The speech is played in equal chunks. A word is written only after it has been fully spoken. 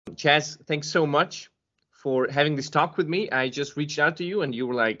Chaz, thanks so much for having this talk with me. I just reached out to you and you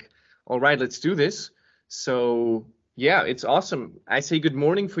were like, all right, let's do this. So, yeah, it's awesome. I say good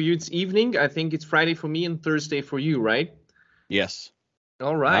morning for you. It's evening. I think it's Friday for me and Thursday for you, right? Yes.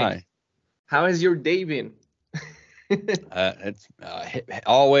 All right. Hi. How has your day been? It's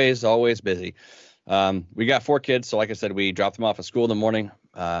always busy. We got 4 kids, so like I said, we drop them off at school in the morning.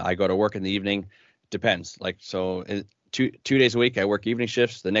 I go to work in the evening. Depends. Two days a week I work evening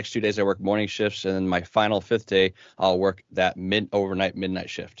shifts. The next 2 days I work morning shifts, and then my final fifth day I'll work that overnight midnight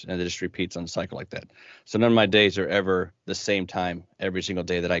shift, and it just repeats on a cycle like that. So none of my days are ever the same time every single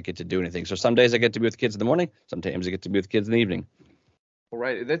day that I get to do anything. So some days I get to be with the kids in the morning. Sometimes I get to be with the kids in the evening. All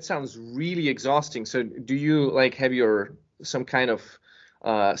right. That sounds really exhausting. So, do you like have your some kind of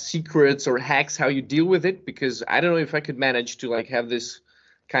secrets or hacks how you deal with it? Because I don't know if I could manage to like have this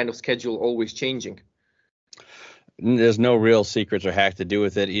kind of schedule always changing. There's no real secrets or hack to do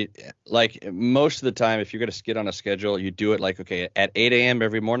with it. Like most of the time, if you're going to get on a schedule, you do it like, okay, at 8 a.m.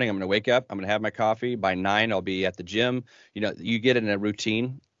 every morning, I'm going to wake up, I'm going to have my coffee. By 9, I'll be at the gym. You get in a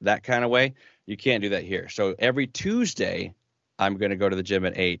routine that kind of way. You can't do that here. So every Tuesday, I'm going to go to the gym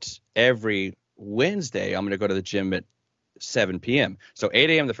at 8. Every Wednesday, I'm going to go to the gym at 7 p.m. So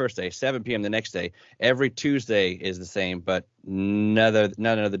 8 a.m. the first day, 7 p.m. the next day. Every Tuesday is the same, but none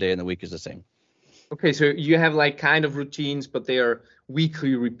other day in the week is the same. Okay, so you have like kind of routines, but they are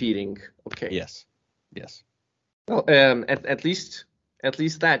weekly repeating. Okay. Yes. Yes. Well, at least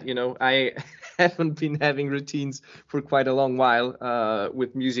that, I haven't been having routines for quite a long while.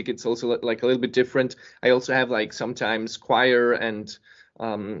 With music, it's also like a little bit different. I also have like sometimes choir and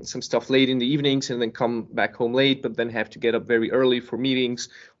some stuff late in the evenings, and then come back home late, but then have to get up very early for meetings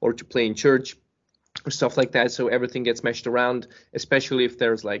or to play in church or stuff like that. So everything gets meshed around, especially if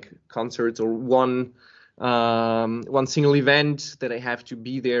there's like concerts or one single event that I have to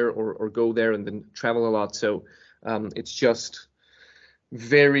be there or go there and then travel a lot. So it's just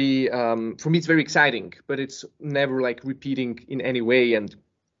very for me it's very exciting, but it's never like repeating in any way. And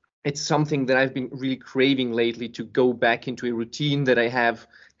it's something that I've been really craving lately, to go back into a routine that I have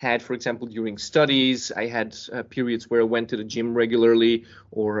had, for example, during studies. I had periods where I went to the gym regularly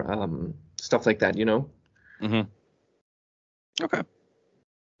or stuff like that. Mm-hmm. Okay.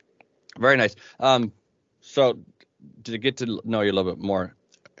 Very nice. So to get to know you a little bit more,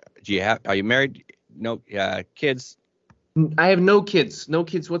 are you married? No, kids? I have no kids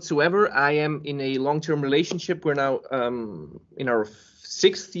whatsoever. I am in a long-term relationship. We're now in our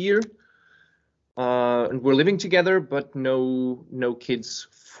 6th year, and we're living together, but no kids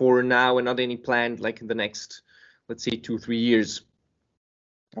for now, and not any planned like in the next, let's say, 2-3 years.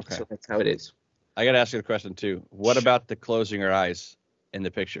 Okay. So that's how it is. I got to ask you a question too. What about the closing your eyes in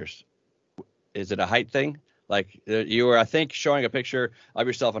the pictures? Is it a height thing? Like you were, I think, showing a picture of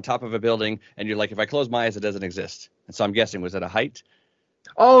yourself on top of a building, and you're like, if I close my eyes, it doesn't exist. And so I'm guessing, was it a height?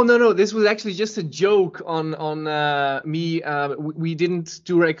 Oh, no, this was actually just a joke on me. We didn't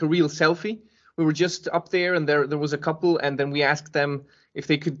do like a real selfie. We were just up there, and there was a couple, and then we asked them if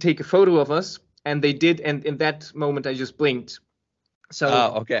they could take a photo of us, and they did. And in that moment, I just blinked. So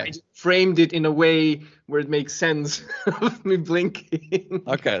okay. I just framed it in a way where it makes sense of me blinking.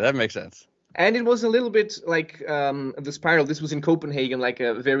 Okay, that makes sense. And it was a little bit like the spiral. This was in Copenhagen, like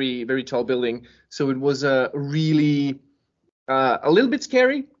a very, very tall building. So it was really a little bit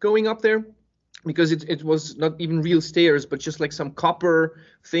scary going up there, because it was not even real stairs, but just like some copper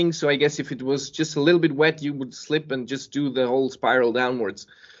thing. So I guess if it was just a little bit wet, you would slip and just do the whole spiral downwards.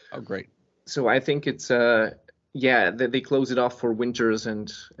 Oh, great. So I think it's they close it off for winters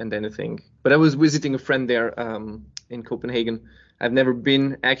and anything. But I was visiting a friend there in Copenhagen. I've never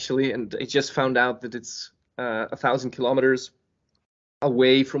been actually, and I just found out that it's 1,000 kilometers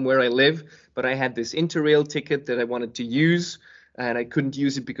away from where I live. But I had this Interrail ticket that I wanted to use, and I couldn't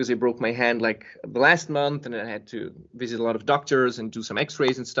use it because I broke my hand like the last month, and I had to visit a lot of doctors and do some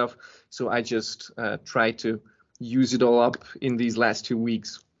X-rays and stuff. So I just tried to use it all up in these last 2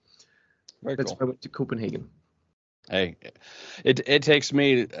 weeks. That's why I went to Copenhagen. Hey, it takes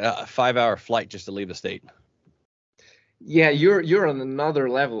me a 5-hour flight just to leave the state. Yeah, you're on another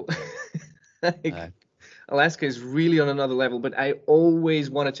level. Alaska is really on another level, but I always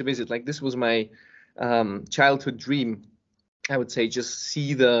wanted to visit. Like, this was my childhood dream, I would say. Just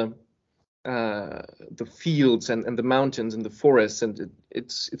see the fields and the mountains and the forests, and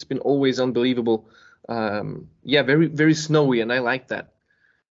it's been always unbelievable. Very, very snowy, and I like that.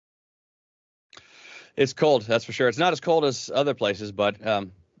 It's cold, that's for sure. It's not as cold as other places, but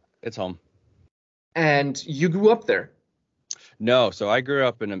it's home. And you grew up there? No, so I grew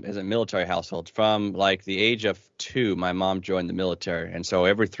up as a military household. From like the age of 2, my mom joined the military, and so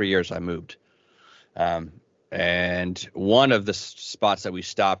every 3 years I moved. Um, and one of the spots that we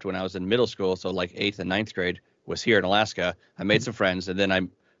stopped when I was in middle school, so like 8th and ninth grade, was here in Alaska. I made some friends, and then I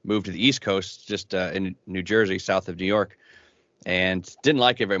moved to the East Coast, just in New Jersey, south of New York, and didn't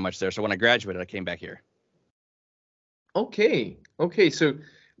like it very much there. So when I graduated, I came back here. Okay. Okay. So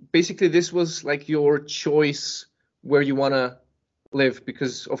basically, this was like your choice where you want to live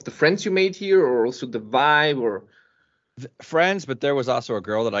because of the friends you made here, or also the vibe, or. Friends, but there was also a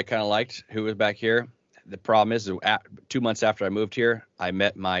girl that I kind of liked who was back here. The problem is, 2 months after I moved here, I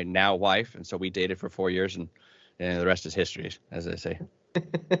met my now wife, and so we dated for 4 years, and the rest is history, as they say.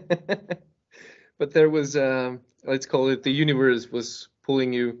 But there was, let's call it, the universe was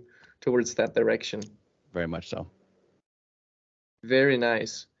pulling you towards that direction. Very much so. Very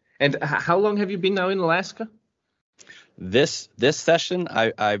nice. And how long have you been now in Alaska? This session,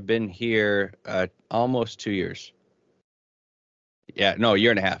 I've been here almost 2 years. Yeah, no, a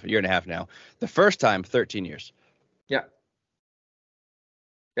year and a half now. The first time, 13 years. Yeah.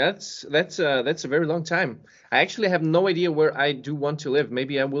 That's a very long time. I actually have no idea where I do want to live.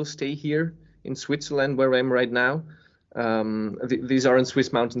 Maybe I will stay here in Switzerland where I'm right now. These aren't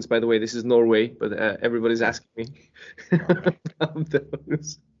Swiss mountains, by the way. This is Norway, but everybody's asking me about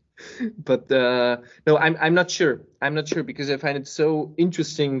those. But no, I'm not sure. I'm not sure because I find it so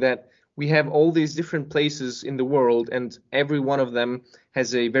interesting that we have all these different places in the world, and every one of them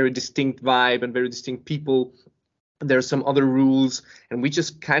has a very distinct vibe and very distinct people. There are some other rules, and we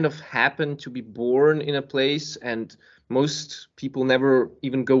just kind of happen to be born in a place, and most people never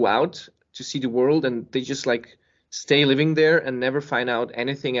even go out to see the world, and they just like stay living there and never find out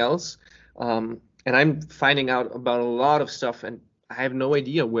anything else. And I'm finding out about a lot of stuff, and I have no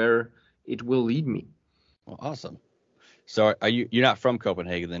idea where it will lead me. Well, awesome. So you're not from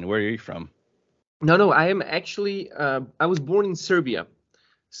Copenhagen then? Where are you from? No, I am actually, I was born in Serbia.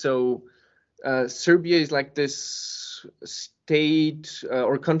 So Serbia is like this state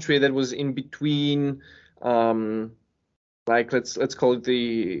or country that was in between, like let's call it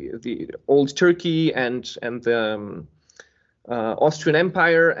the old Turkey and the Austrian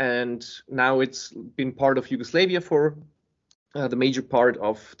Empire, and now it's been part of Yugoslavia for the major part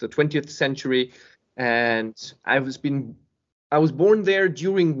of the 20th century. And I was born there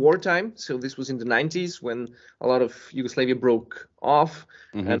during wartime, so this was in the 90s when a lot of Yugoslavia broke off,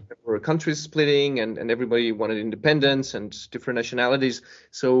 Mm-hmm. and there were countries splitting, and everybody wanted independence and different nationalities.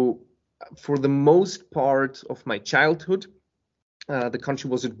 So for the most part of my childhood, the country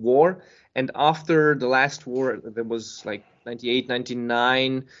was at war. And after the last war, there was like 98,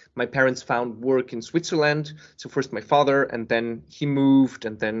 99, my parents found work in Switzerland. So first my father, and then he moved,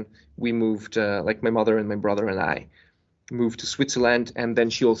 and then we moved, like my mother and my brother and I moved to Switzerland, and then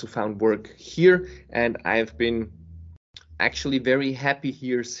she also found work here, and I've been actually very happy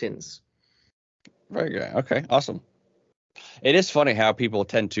here since. Very good. Okay, awesome. It is funny how people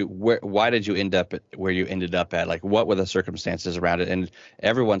tend to, why did you end up where you ended up at? Like, what were the circumstances around it? And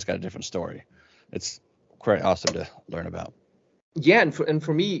everyone's got a different story. It's quite awesome to learn about. Yeah, and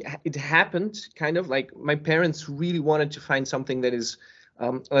for me, it happened kind of like my parents really wanted to find something that is,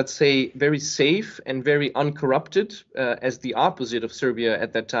 let's say, very safe and very uncorrupted, as the opposite of Serbia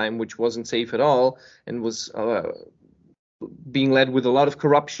at that time, which wasn't safe at all and was being led with a lot of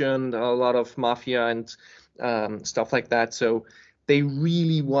corruption, a lot of mafia and stuff like that. So they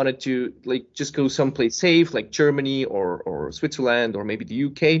really wanted to like just go someplace safe, like Germany or Switzerland or maybe the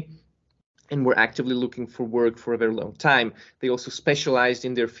UK. And were actively looking for work for a very long time. They also specialized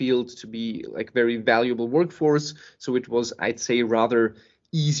in their field to be like very valuable workforce. So it was, I'd say, rather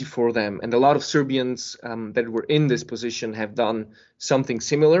easy for them. And a lot of Serbians that were in this position have done something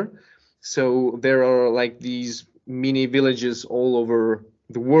similar. So there are like these mini villages all over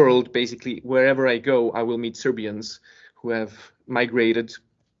the world. Basically, wherever I go, I will meet Serbians who have migrated,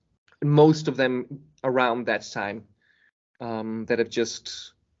 most of them around that time, that have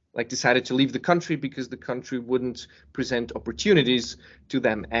just like decided to leave the country because the country wouldn't present opportunities to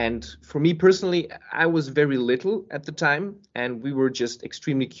them. And for me personally, I was very little at the time, and we were just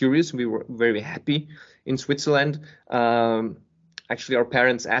extremely curious. We were very happy in Switzerland. Actually, our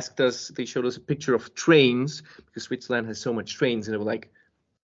parents asked us, they showed us a picture of trains because Switzerland has so much trains, and they were like,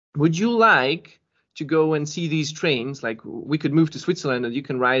 would you like to go and see these trains? Like, we could move to Switzerland and you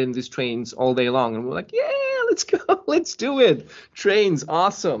can ride in these trains all day long. And we're like, yeah, let's go, let's do it. Trains,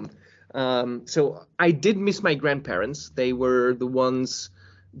 awesome. So I did miss my grandparents. They were the ones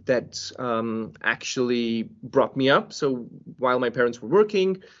that actually brought me up. So while my parents were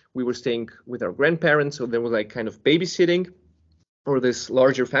working, we were staying with our grandparents. So they were like kind of babysitting. or this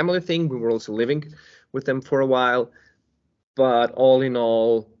larger family thing. We were also living with them for a while, but all in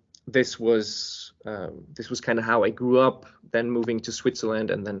all, this was kind of how I grew up. Then moving to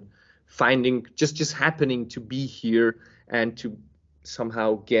Switzerland, and then finding just happening to be here and to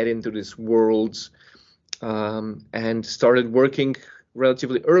somehow get into this world, and started working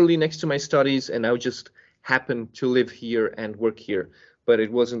relatively early next to my studies, and I just happened to live here and work here. But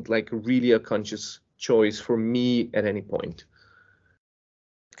it wasn't like really a conscious choice for me at any point.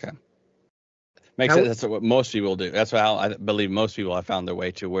 Okay. Makes How sense. That's what most people do. That's how I believe most people have found their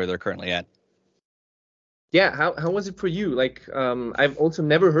way to where they're currently at. Yeah, how was it for you? Like, I've also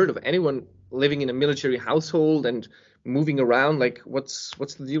never heard of anyone living in a military household and moving around. Like, what's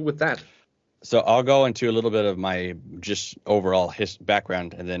the deal with that? So I'll go into a little bit of my just overall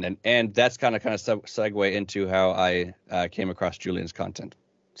background, and then and that's kind of segue into how I came across Julian's content.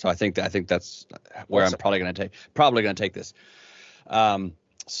 So I think that's where Awesome. I'm probably gonna take this.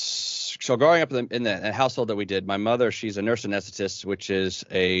 So growing up in the household that we did, my mother, she's a nurse anesthetist, which is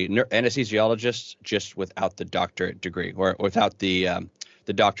a anesthesiologist, just without the doctorate degree or without the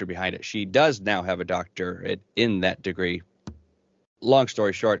doctor behind it. She does now have a doctorate in that degree. Long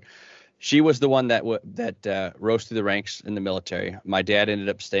story short, she was the one that rose through the ranks in the military. My dad ended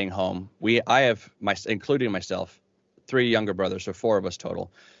up staying home. I have including myself, 3 younger brothers, so 4 of us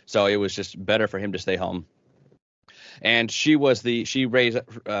total. So it was just better for him to stay home. And she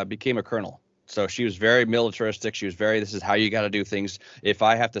became a colonel. So she was very militaristic. She was this is how you got to do things. If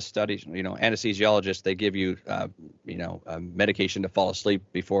I have to study, anesthesiologists, they give you, medication to fall asleep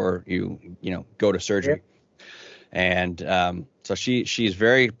before you go to surgery. And so she's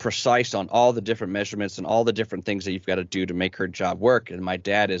very precise on all the different measurements and all the different things that you've got to do to make her job work. And my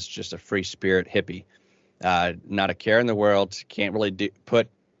dad is just a free spirit hippie, not a care in the world, can't really put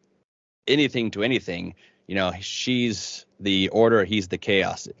anything to anything. She's the order, he's the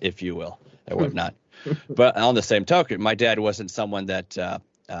chaos, if you will, and whatnot. But on the same token, my dad wasn't someone that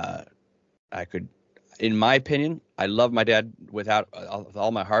I could, in my opinion, I love my dad with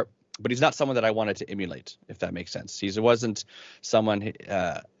all my heart, but he's not someone that I wanted to emulate, if that makes sense. He wasn't someone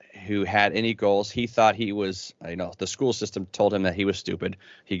who had any goals. He thought he was, the school system told him that he was stupid.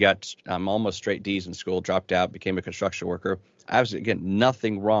 He got almost straight D's in school, dropped out, became a construction worker. Again,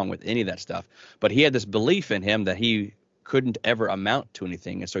 nothing wrong with any of that stuff. But he had this belief in him that he couldn't ever amount to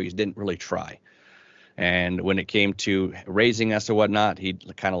anything, and so he didn't really try. And when it came to raising us or whatnot, he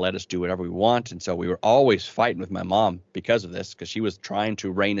kind of let us do whatever we want. And so we were always fighting with my mom because of this, because she was trying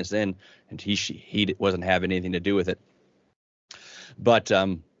to rein us in, and he wasn't having anything to do with it. But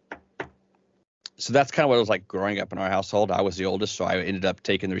so that's kind of what it was like growing up in our household. I was the oldest, so I ended up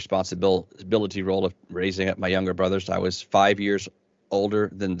taking the responsibility role of raising up my younger brothers. I was 5 years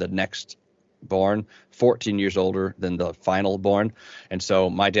older than the next born, 14 years older than the final born. And so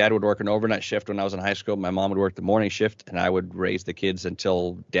my dad would work an overnight shift when I was in high school. My mom would work the morning shift, and I would raise the kids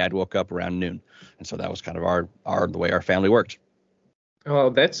until dad woke up around noon. And so that was kind of the way our family worked. Oh,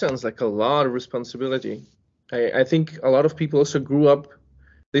 that sounds like a lot of responsibility. I think a lot of people also grew up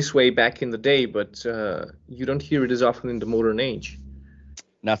this way back in the day, but you don't hear it as often in the modern age.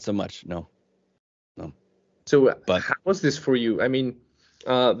 Not so much, no. So But how was this for you? I mean,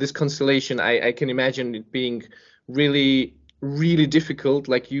 this constellation, I can imagine it being really, really difficult,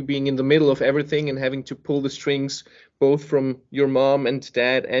 like you being in the middle of everything and having to pull the strings both from your mom and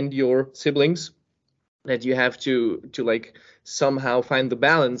dad and your siblings, that you have to like somehow find the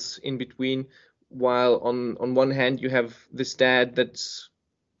balance in between, while on one hand you have this dad that's,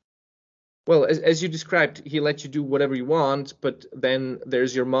 well, as you described, he let you do whatever you want, but then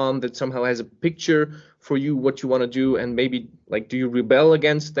there's your mom that somehow has a picture for you what you want to do, and maybe like, do you rebel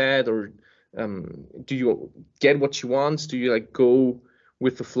against that, or do you get what you want? Do you like go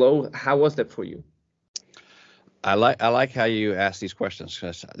with the flow? How was that for you? I like how you ask these questions,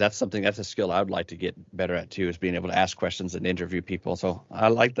 because that's a skill I would like to get better at too, is being able to ask questions and interview people. So I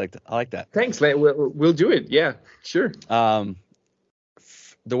like that. Thanks, we'll do it. Yeah, sure.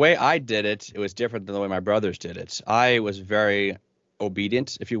 The way I did it, it was different than the way my brothers did it. I was very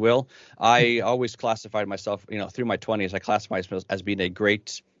obedient, if you will. I always classified myself, through my 20s, I classified myself as being a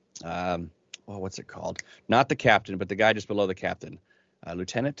great, what's it called? Not the captain, but the guy just below the captain.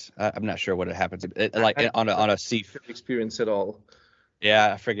 Lieutenant. I'm not sure what it happens. On a sea experience at all.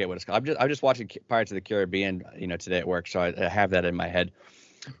 Yeah, I forget what it's called. I'm just watching Pirates of the Caribbean, today at work, so I have that in my head.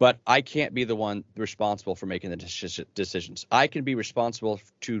 But I can't be the one responsible for making the decisions. I can be responsible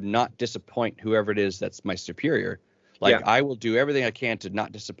to not disappoint whoever it is that's my superior. I will do everything I can to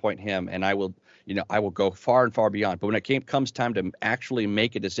not disappoint him, and I will go far and far beyond. But when it comes time to actually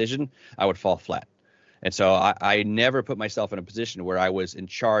make a decision, I would fall flat. And so I never put myself in a position where I was in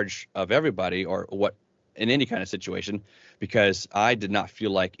charge of everybody or what in any kind of situation, because I did not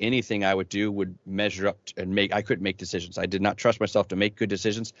feel like anything I would do would measure up and I couldn't make decisions. I did not trust myself to make good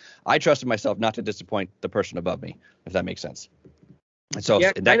decisions. I trusted myself not to disappoint the person above me, if that makes sense. And so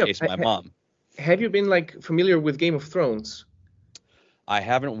Yeah, in that kind of. case, my mom. Have you been like familiar with Game of Thrones? I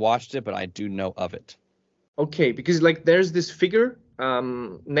haven't watched it, but I do know of it. Okay, because like there's this figure,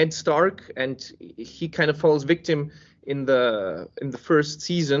 Ned Stark, and he kind of falls victim in the first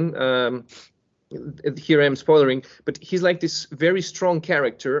season. Here I am spoiling, but he's like this very strong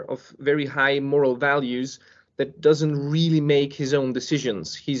character of very high moral values that doesn't really make his own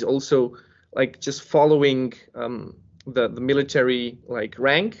decisions. He's also like just following the military like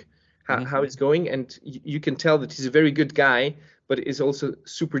rank, how it's going, and you can tell that he's a very good guy, but it is also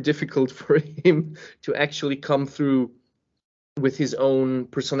super difficult for him to actually come through with his own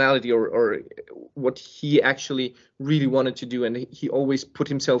personality or what he actually really wanted to do, and he always put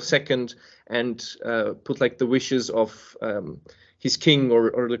himself second and put like the wishes of his king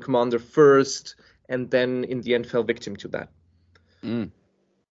or the commander first, and then in the end fell victim to that.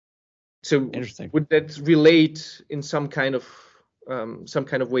 So Interesting. Would that relate in some kind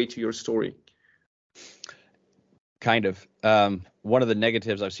of way to your story? Kind of. One of the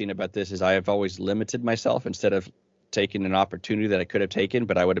negatives I've seen about this is I have always limited myself instead of taking an opportunity that I could have taken,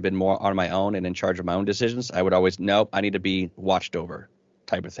 but I would have been more on my own and in charge of my own decisions. I would always, nope, I need to be watched over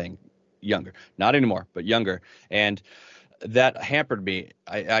type of thing. Younger. Not anymore, but younger. And that hampered me.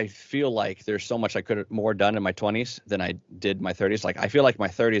 I feel like there's so much I could have more done in my 20s than I did in my 30s. Like I feel like my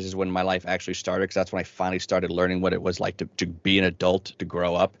 30s is when my life actually started, because that's when I finally started learning what it was like to be an adult, to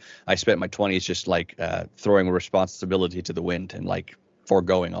grow up. I spent my 20s just like throwing responsibility to the wind and like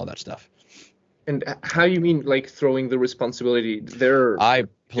foregoing all that stuff. And how you mean like throwing the responsibility? I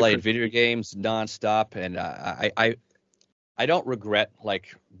played video games nonstop, and I don't regret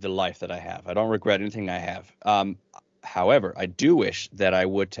like the life that I have. I don't regret anything I have. However, I do wish that I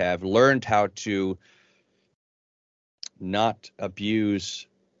would have learned how to not abuse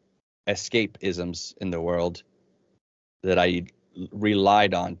escapisms in the world that I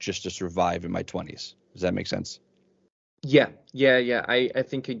relied on just to survive in my 20s. Does that make sense? Yeah. I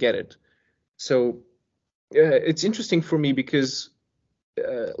think I get it. So it's interesting for me because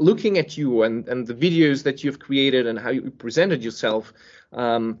looking at you and the videos that you've created and how you presented yourself,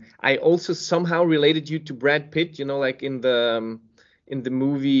 I also somehow related you to Brad Pitt, like in the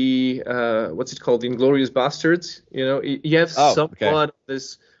movie, what's it called, Inglourious Bastards. You have somewhat of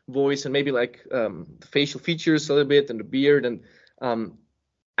this voice and maybe like the facial features a little bit and the beard, and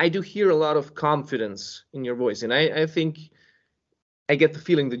I do hear a lot of confidence in your voice, and I think I get the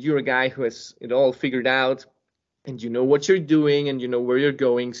feeling that you're a guy who has it all figured out, and you know what you're doing and you know where you're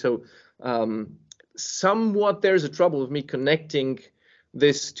going. So somewhat there's a trouble of me connecting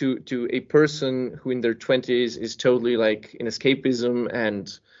this to a person who in their 20s is totally like in escapism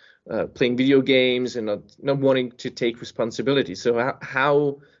and playing video games and not wanting to take responsibility. So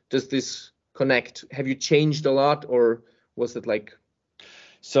how does this connect? Have you changed a lot, or was it like...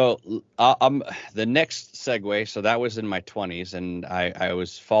 So the next segue. So that was in my 20s, and I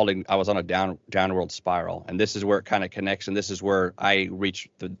was falling. I was on a downward spiral, and this is where it kind of connects. And this is where I've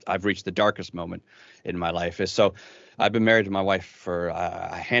reached the darkest moment in my life. So I've been married to my wife for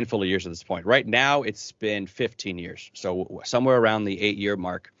a handful of years at this point. Right now, it's been 15 years. So somewhere around the 8-year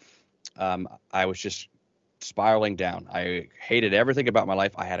mark, I was just spiraling down. I hated everything about my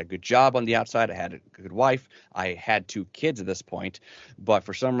life. I had a good job on the outside. I had a good wife. I had 2 kids at this point, but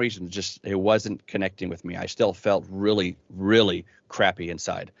for some reason, just it wasn't connecting with me. I still felt really, really crappy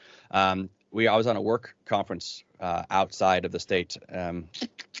inside. I was on a work conference outside of the state.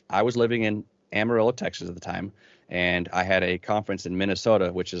 I was living in Amarillo, Texas at the time, and I had a conference in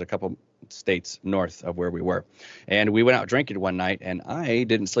Minnesota, which is a couple states north of where we were. And we went out drinking one night, and I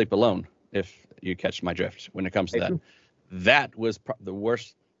didn't sleep alone, if you catch my drift when it comes to that. That was the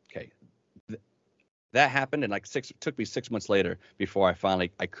worst. Okay. That happened, and it took me 6 months later before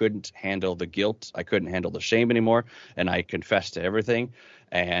I couldn't handle the guilt. I couldn't handle the shame anymore, and I confessed to everything.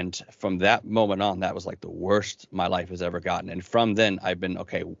 And from that moment on, that was like the worst my life has ever gotten. And from then, I've been,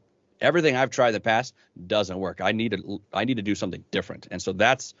 okay, everything I've tried in the past doesn't work. I need to do something different. And so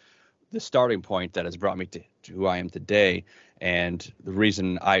that's the starting point that has brought me to who I am today. And the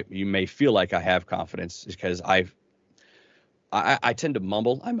reason you may feel like I have confidence is because I tend to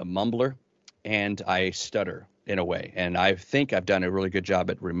mumble. I'm a mumbler, and I stutter in a way. And I think I've done a really good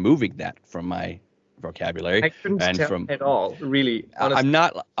job at removing that from my vocabulary. I couldn't And tell from at all, really, honestly.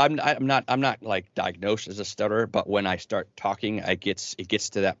 I'm not like diagnosed as a stutterer, but when I start talking, it gets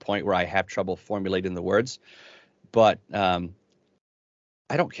to that point where I have trouble formulating the words. But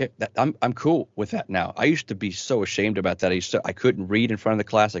I don't care that I'm cool with that now. I used to be so ashamed about that. I couldn't read in front of the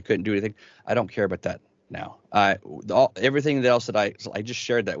class. I couldn't do anything. I don't care about that now. Everything else that I just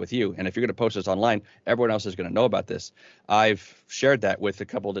shared that with you. And if you're going to post this online, everyone else is going to know about this. I've shared that with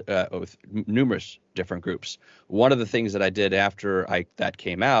with numerous different groups. One of the things that I did after that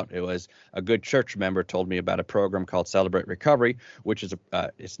came out, it was a good church member told me about a program called Celebrate Recovery, which is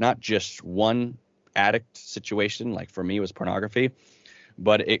it's not just one addict situation. Like for me, it was pornography.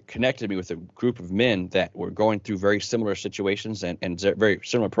 But it connected me with a group of men that were going through very similar situations and very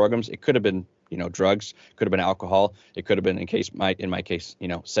similar programs. It could have been, drugs, could have been alcohol. It could have been, in my case,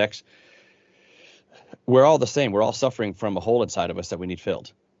 sex. We're all the same. We're all suffering from a hole inside of us that we need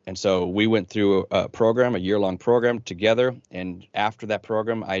filled. And so we went through a program, a year-long program together. And after that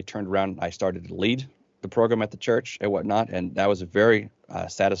program, I turned around, I started to lead the program at the church and whatnot. And that was a very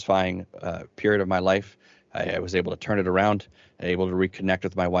satisfying period of my life. I was able to turn it around, able to reconnect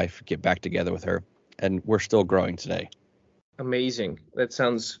with my wife, get back together with her, and we're still growing today. Amazing. That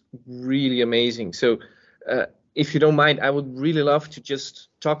sounds really amazing. So, if you don't mind, I would really love to just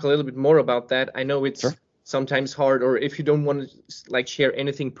talk a little bit more about that. I know it's Sure. sometimes hard, or if you don't want to share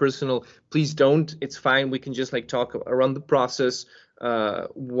anything personal, please don't. It's fine. We can just talk around the process,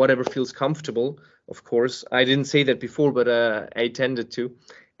 whatever feels comfortable. Of course, I didn't say that before, but I tended to.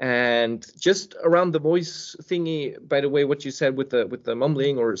 And just around the voice thingy, by the way, what you said with the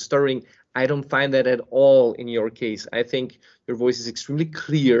mumbling or stuttering, I don't find that at all in your case. I think your voice is extremely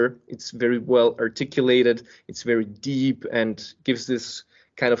clear. It's very well articulated. It's very deep and gives this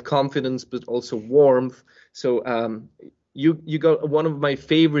kind of confidence, but also warmth. So you got one of my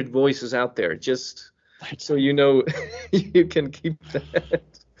favorite voices out there. Just so you know, you can keep that.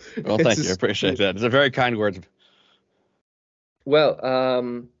 Well, thank you. I appreciate that. It's a very kind word. Well,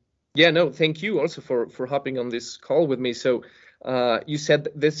 yeah, no, thank you also for hopping on this call with me. So you said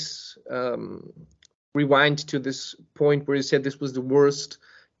this rewind to this point where you said this was the worst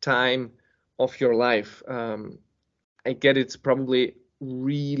time of your life. I get it's probably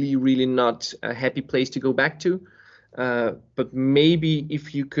really, really not a happy place to go back to. But maybe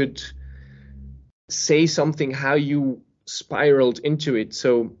if you could say something how you spiraled into it.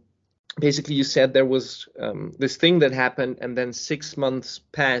 So basically you said there was this thing that happened and then 6 months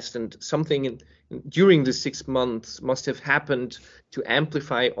passed and something during the 6 months must have happened to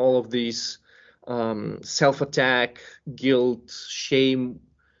amplify all of these self-attack, guilt, shame.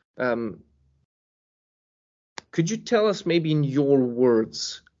 Could you tell us maybe in your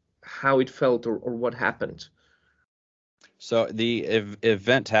words how it felt or what happened? So the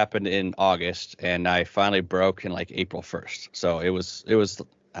event happened in August, and I finally broke in like April 1st. So it was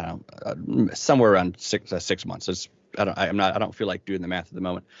I don't know, somewhere around 6 months. I don't feel like doing the math at the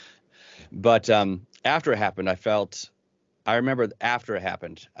moment. But after it happened, I remember after it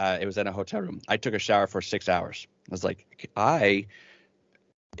happened, it was in a hotel room. I took a shower for 6 hours. I was like, I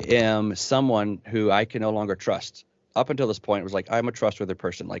am someone who I can no longer trust. Up until this point, it was like, I'm a trustworthy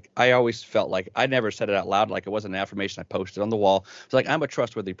person. Like, I always felt like I never said it out loud. Like, it wasn't an affirmation I posted on the wall. It's like, I'm a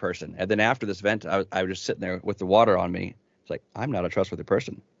trustworthy person. And then after this event, I was just sitting there with the water on me. It's like, I'm not a trustworthy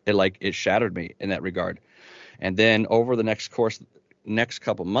person. It shattered me in that regard. And then over the next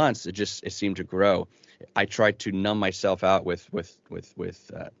couple months, it seemed to grow. I tried to numb myself out with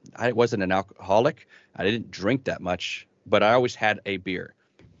I wasn't an alcoholic. I didn't drink that much, but I always had a beer.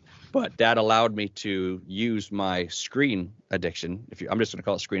 But that allowed me to use my screen addiction. I'm just going to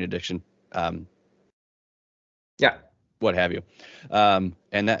call it screen addiction. Yeah. What have you. And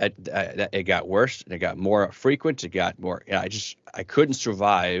that it got worse. And it got more frequent. It got more. I couldn't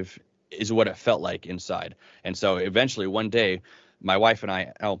survive is what it felt like inside. And so eventually one day, my wife and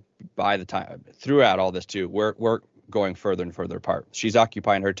I, by the time throughout all this too, we're going further and further apart. She's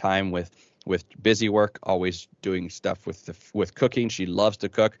occupying her time with busy work, always doing stuff with cooking. She loves to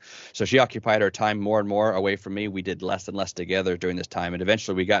cook. So she occupied her time more and more away from me. We did less and less together during this time. And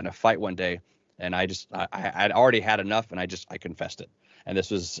eventually we got in a fight one day, and I'd already had enough, and I confessed it. And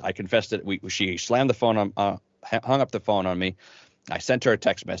I confessed it. She slammed the phone hung up the phone on me. I sent her a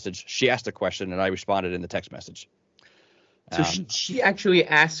text message. She asked a question, and I responded in the text message. So she actually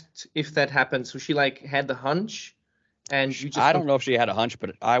asked if that happened. So she had the hunch, and you just. I don't know if she had a hunch,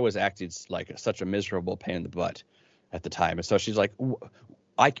 but I was acting like such a miserable pain in the butt at the time, and so she's like,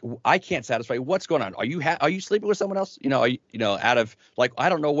 I can't satisfy you. What's going on? Are you sleeping with someone else? Out of I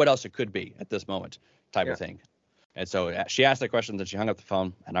don't know what else it could be at this moment, type of thing. And so she asked that question, then she hung up the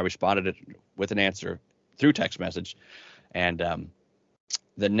phone, and I responded it with an answer through text message. And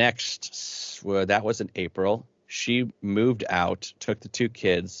the next, well, that was in April. She moved out, took the 2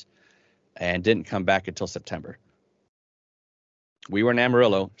 kids, and didn't come back until September. We were in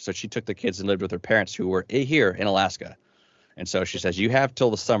Amarillo, so she took the kids and lived with her parents who were here in Alaska. And so she says, you have till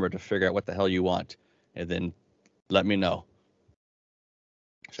the summer to figure out what the hell you want, and then let me know.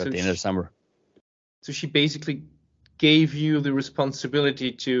 So at the end of the summer. So she basically gave you the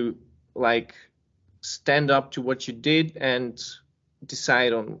responsibility to like stand up to what you did and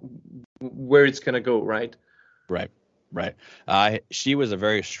decide on where it's going to go, right? Right. She was a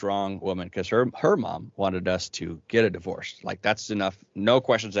very strong woman because her mom wanted us to get a divorce. Like, that's enough. No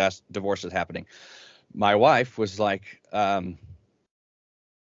questions asked. Divorce is happening. My wife was like,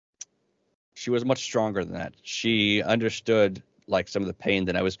 she was much stronger than that. She understood like some of the pain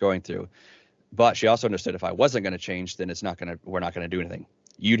that I was going through, but she also understood if I wasn't going to change, then we're not going to do anything.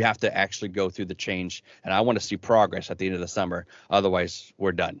 You'd have to actually go through the change, and I want to see progress at the end of the summer. Otherwise,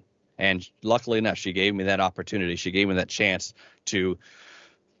 we're done. And luckily enough, she gave me that opportunity. She gave me that chance to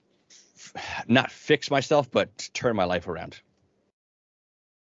not fix myself, but turn my life around.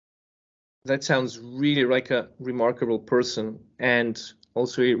 That sounds really like a remarkable person, and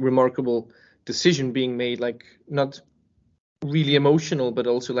also a remarkable decision being made, like not really emotional, but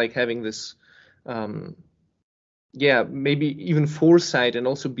also like having this, maybe even foresight and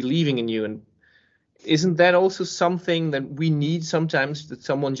also believing in you. And isn't that also something that we need sometimes, that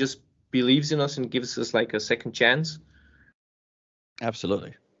someone just believes in us and gives us like a second chance?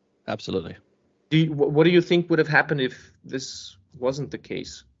 Absolutely. What do you think would have happened if this wasn't the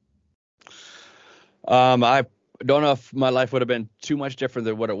case? I don't know if my life would have been too much different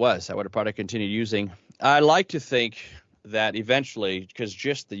than what it was. I would have probably continued using. I like to think that eventually, because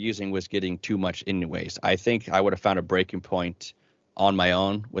just the using was getting too much anyways, I think I would have found a breaking point on my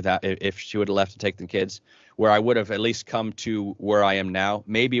own without, if she would have left to take the kids, where I would have at least come to where I am now.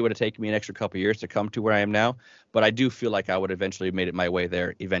 Maybe it would have taken me an extra couple of years to come to where I am now, but I do feel like I would eventually have made it my way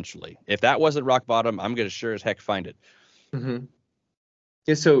there eventually. If that wasn't rock bottom, I'm going to sure as heck find it. Mm-hmm.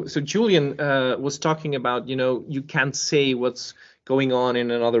 Yeah, so Julian was talking about, you can't say what's going on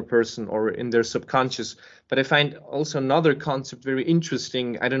in another person or in their subconscious. But I find also another concept very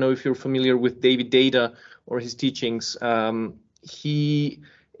interesting. I don't know if you're familiar with David Data or his teachings. He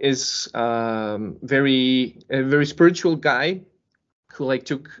is a very spiritual guy who like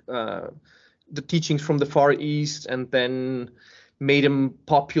took the teachings from the Far East and then made them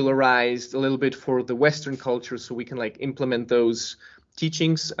popularized a little bit for the Western culture, so we can like implement those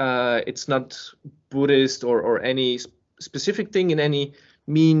teachings. It's not Buddhist or any specific thing in any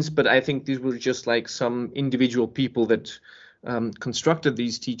means, but I think these were just like some individual people that constructed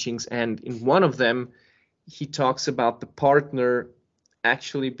these teachings. And in one of them, he talks about the partner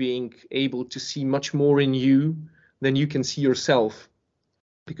actually being able to see much more in you than you can see yourself,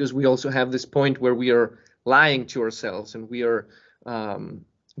 because we also have this point where we are lying to ourselves, and we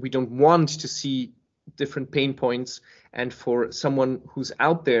don't want to see different pain points. And for someone who's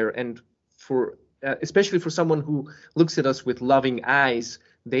out there, and for especially for someone who looks at us with loving eyes,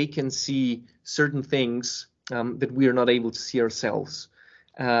 they can see certain things that we are not able to see ourselves.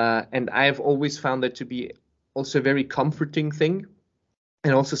 And I've always found that to be also a very comforting thing,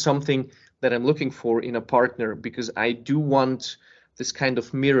 and also something that I'm looking for in a partner, because I do want this kind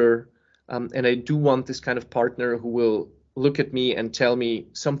of mirror, and I do want this kind of partner who will look at me and tell me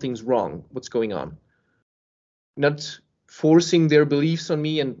something's wrong, what's going on. Not forcing their beliefs on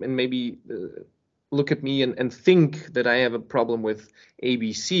me and maybe look at me and think that I have a problem with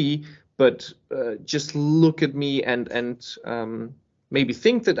ABC, but just look at me and maybe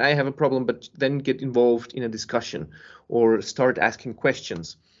think that I have a problem, but then get involved in a discussion or start asking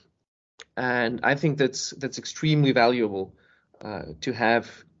questions. And I think that's extremely valuable to have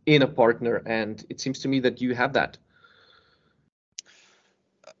in a partner, and it seems to me that you have that.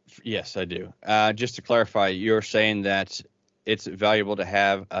 Yes, I do. Just to clarify, you're saying that it's valuable to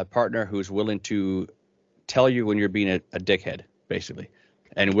have a partner who's willing to tell you when you're being a dickhead, basically,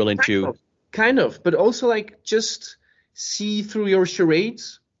 and willing to kind of, but also like just see through your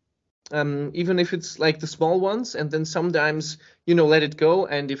charades, even if it's like the small ones, and then sometimes let it go.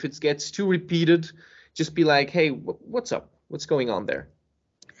 And if it gets too repeated, just be like, hey, what's up? What's going on there?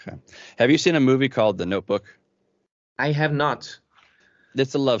 Okay. Have you seen a movie called The Notebook? I have not.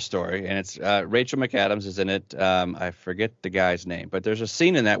 It's a love story, and it's Rachel McAdams is in it. I forget the guy's name, but there's a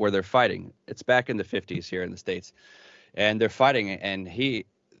scene in that where they're fighting. It's back in the 50s here in the States, and they're fighting, and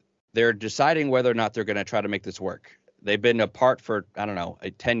they're deciding whether or not they're going to try to make this work. They've been apart for, I don't know,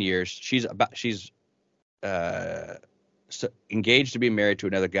 10 years. She's engaged to be married to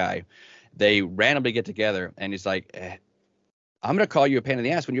another guy. They randomly get together, and he's like, I'm going to call you a pain in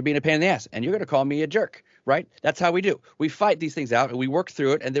the ass when you're being a pain in the ass, and you're going to call me a jerk, right? That's how we do. We fight these things out, and we work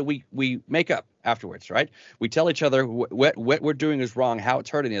through it, and then we make up afterwards, right? We tell each other what we're doing is wrong, how it's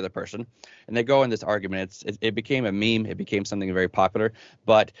hurting the other person, and they go in this argument. It became a meme. It became something very popular,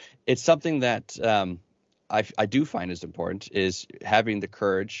 but it's something that I do find is important, is having the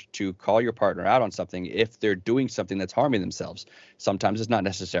courage to call your partner out on something if they're doing something that's harming themselves. Sometimes it's not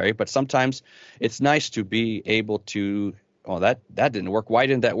necessary, but sometimes it's nice to be able to, oh, that didn't work. Why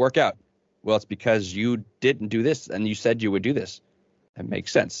didn't that work out? Well, it's because you didn't do this and you said you would do this. That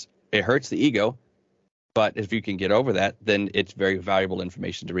makes sense. It hurts the ego, but if you can get over that, then it's very valuable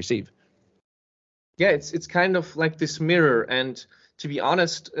information to receive. Yeah, it's kind of like this mirror. And to be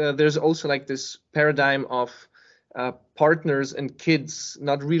honest, there's also like this paradigm of partners and kids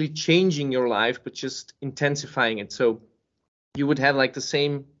not really changing your life, but just intensifying it. So you would have like the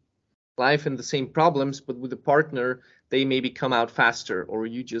same life and the same problems, but with a partner, they maybe come out faster, or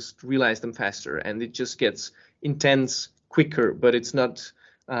you just realize them faster, and it just gets intense quicker. But it's not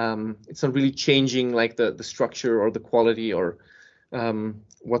really changing like the structure or the quality or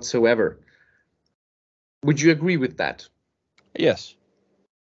whatsoever. Would you agree with that? Yes.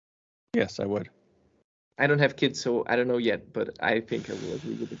 Yes, I would. I don't have kids, so I don't know yet, but I think I will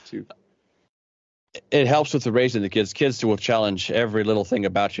agree with it too. It helps with the raising the kids. Kids will challenge every little thing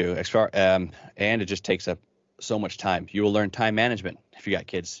about you, and it just takes up so much time. You will learn time management if you got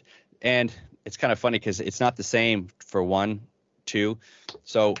kids. And it's kind of funny because it's not the same for 1, 2.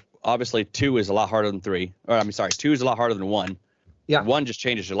 So obviously 2 is a lot harder than 3. Or I mean, sorry, 2 is a lot harder than 1. Yeah. 1 just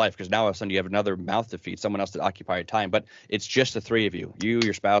changes your life because now all of a sudden you have another mouth to feed, someone else to occupy your time. But it's just the 3 of you,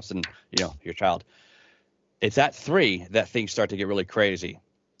 your spouse, and your child. It's at 3 that things start to get really crazy.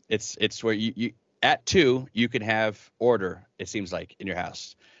 It's where you at 2 you can have order, it seems like, in your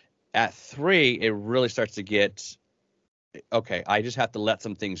house. At 3 it really starts to get, okay, I just have to let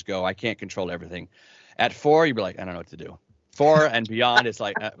some things go. I can't control everything. At 4 you'd be like, I don't know what to do. 4 and beyond, it's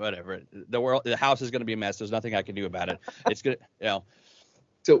like whatever. The house is going to be a mess. There's nothing I can do about it. It's good,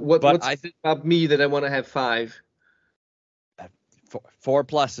 So what's about me that I want to have 5? 4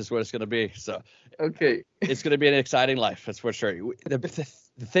 plus is what it's going to be. So okay, it's going to be an exciting life. That's for sure.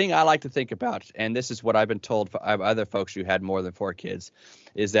 The thing I like to think about, and this is what I've been told by other folks who had more than 4 kids,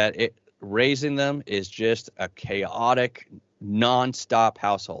 is that raising them is just a chaotic, nonstop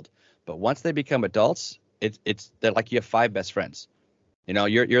household. But once they become adults, they're like you have 5 best friends.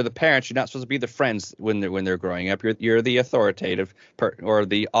 You're the parents. You're not supposed to be the friends when they're growing up. You're the authoritative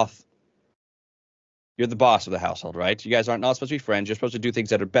you're the boss of the household, right? You guys aren't not supposed to be friends. You're supposed to do things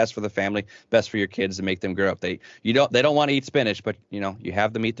that are best for the family, best for your kids, and make them grow up. They don't want to eat spinach, but you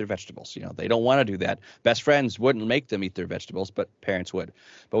have them eat their vegetables. They don't want to do that. Best friends wouldn't make them eat their vegetables, but parents would.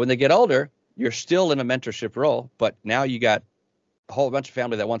 But when they get older, you're still in a mentorship role, but now you got a whole bunch of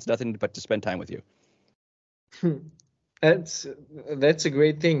family that wants nothing but to spend time with you. That's a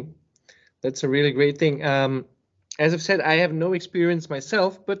great thing. That's a really great thing. As I've said, I have no experience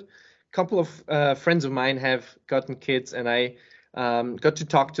myself, but couple of friends of mine have gotten kids, and I got to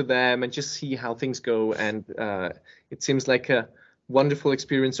talk to them and just see how things go, and it seems like a wonderful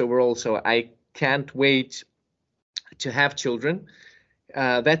experience overall. So I can't wait to have children.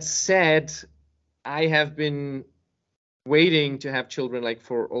 That said, I have been waiting to have children like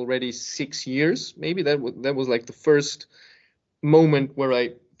for already 6 years. Maybe that was like the first moment where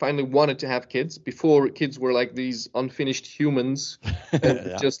I finally wanted to have kids. Before, kids were like these unfinished humans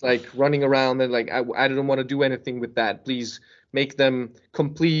yeah. Just like running around and like I don't want to do anything with that. Please make them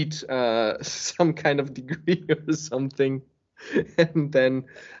complete some kind of degree or something, and then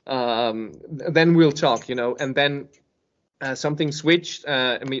we'll talk, and then something switched.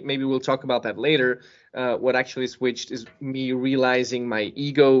 Maybe we'll talk about that later. What actually switched is me realizing my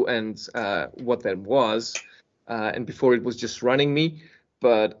ego and what that was, and before it was just running me.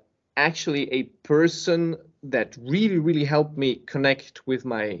 But actually a person that really, really helped me connect with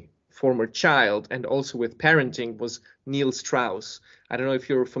my former child and also with parenting was Neil Strauss. I don't know if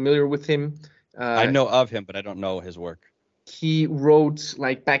you're familiar with him. I know of him, but I don't know his work. He wrote,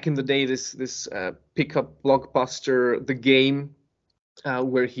 like back in the day, this pickup blockbuster, The Game,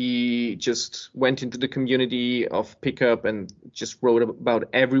 where he just went into the community of pickup and just wrote about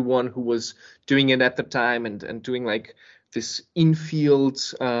everyone who was doing it at the time and doing like this infield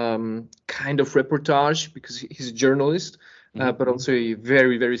kind of reportage, because he's a journalist, but also a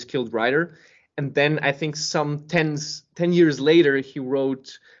very, very skilled writer. And then I think some 10 years later, he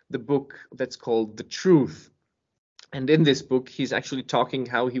wrote the book that's called The Truth, And in this book, he's actually talking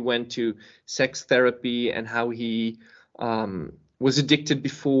how he went to sex therapy and how he was addicted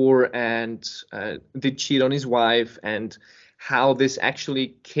before and did cheat on his wife, and how this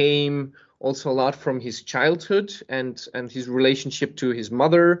actually came also a lot from his childhood and his relationship to his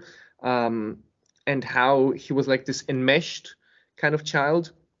mother, and how he was like this enmeshed kind of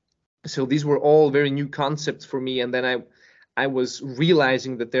child. So these were all very new concepts for me. And then I was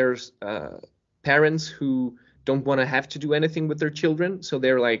realizing that there's parents who don't want to have to do anything with their children, so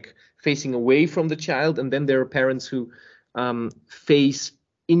they're like facing away from the child. And then there are parents who face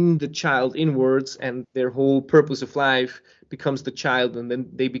in the child inwards, and their whole purpose of life becomes the child, and then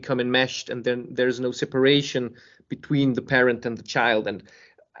they become enmeshed, and then there's no separation between the parent and the child. And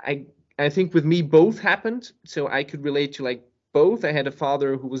I think with me both happened, so I could relate to like both. I had a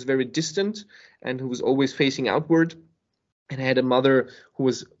father who was very distant and who was always facing outward, and I had a mother who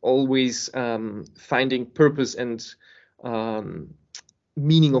was always finding purpose and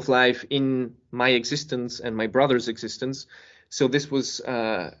meaning of life in my existence and my brother's existence. So this was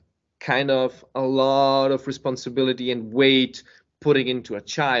kind of a lot of responsibility and weight putting into a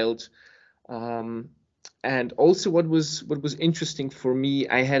child. And also what was interesting for me,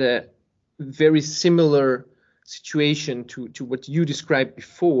 I had a very similar situation to what you described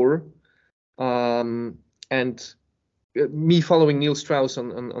before. And me following Neil Strauss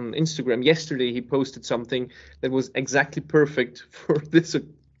on Instagram yesterday, he posted something that was exactly perfect for this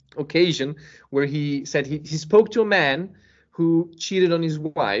occasion, where he said he spoke to a man who cheated on his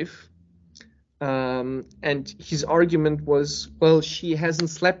wife, and his argument was, well, she hasn't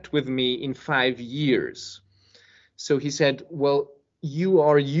slept with me in 5 years. So he said, well, you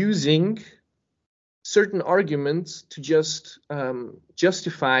are using certain arguments to just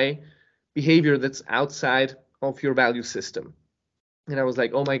justify behavior that's outside of your value system. And I was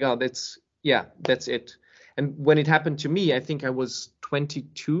like, oh my God, that's it. And when it happened to me, I think I was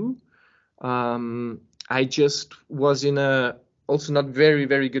 22. I just was in a also not very,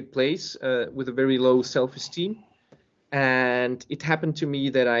 very good place with a very low self-esteem. And it happened to me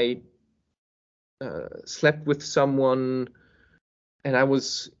that I slept with someone, and I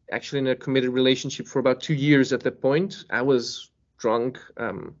was actually in a committed relationship for about 2 years at that point. I was drunk,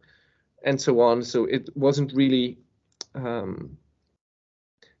 and so on. So it wasn't really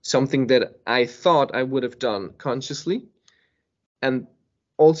something that I thought I would have done consciously. And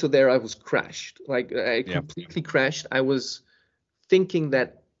also there I was crashed. Like I completely crashed. I was thinking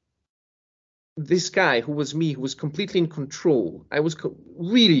that this guy who was me, who was completely in control, I was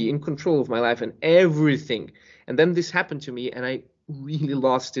really in control of my life and everything. And then this happened to me, and I really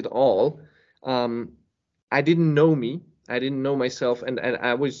lost it all. I didn't know me. I didn't know myself, and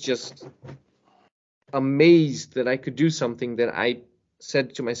I was just amazed that I could do something that I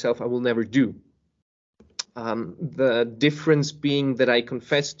said to myself I will never do. The difference being that I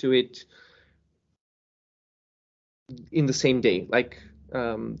confessed to it in the same day, like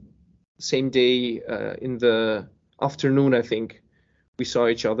same day in the afternoon, I think we saw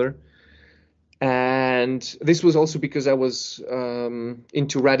each other. And this was also because I was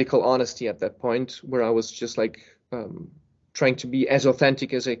into radical honesty at that point, where I was just like trying to be as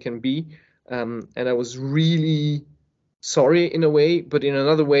authentic as I can be. And I was really sorry in a way, but in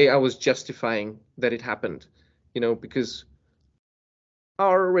another way, I was justifying that it happened, because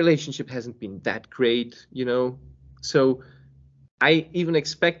our relationship hasn't been that great, So I even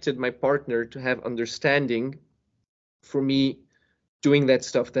expected my partner to have understanding for me doing that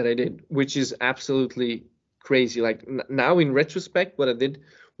stuff that I did, which is absolutely crazy. Like now in retrospect, what I did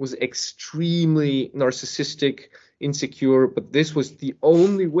was extremely narcissistic, insecure, but this was the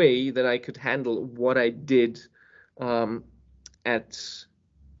only way that I could handle what I did at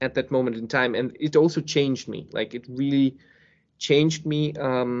that moment in time. And it also changed me. Like it really changed me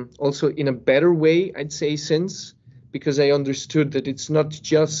also in a better way, I'd say, since, because I understood that it's not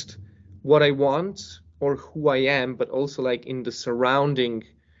just what I want or who I am, but also like in the surrounding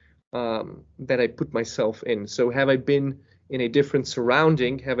that I put myself in. So have I been in a different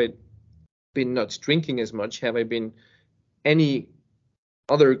surrounding? Have I been not drinking as much? Have I been any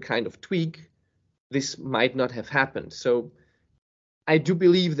other kind of tweak? This might not have happened. So I do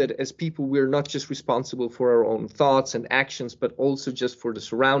believe that as people, we're not just responsible for our own thoughts and actions, but also just for the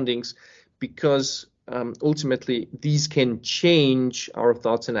surroundings, because ultimately these can change our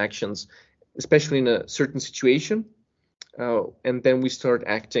thoughts and actions, especially in a certain situation. And then we start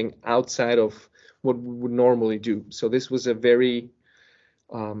acting outside of what we would normally do. So this was a very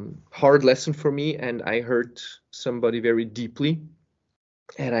hard lesson for me, and I hurt somebody very deeply,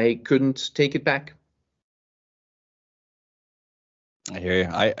 and I couldn't take it back. I hear you.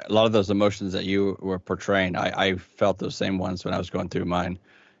 A lot of those emotions that you were portraying, I felt those same ones when I was going through mine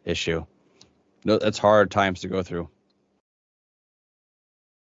issue. No, that's hard times to go through.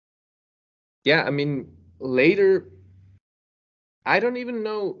 Yeah, I mean, later, I don't even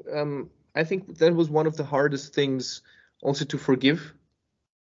know. I think that was one of the hardest things also to forgive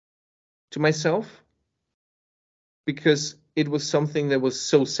to myself because it was something that was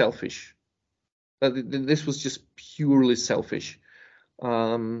so selfish. This was just purely selfish.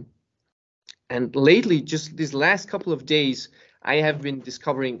 Um, and lately, just these last couple of days, I have been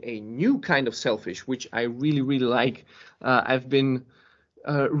discovering a new kind of selfish, which I really, really like. I've been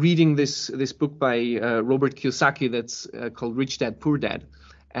reading this book by Robert Kiyosaki that's called Rich Dad Poor Dad,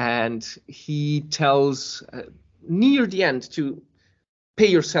 and he tells near the end to pay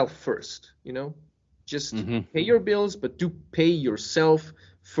yourself first. Just Hmm. pay your bills, but do pay yourself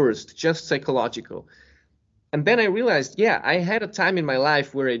first, just psychological. And then I realized, yeah, I had a time in my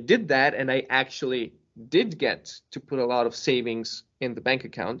life where I did that, and I actually did get to put a lot of savings in the bank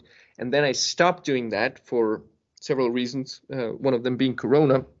account. And then I stopped doing that for several reasons, one of them being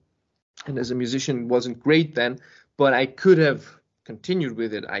Corona. And as a musician, it wasn't great then, but I could have continued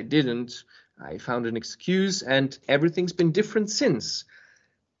with it. I didn't. I found an excuse, and everything's been different since.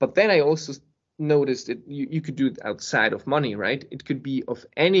 But then I also noticed that you could do it outside of money, right? It could be of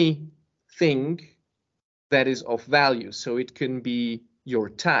anything that is of value. So it can be your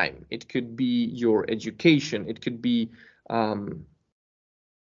time, it could be your education, it could be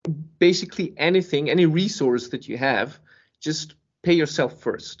basically anything, any resource that you have. Just pay yourself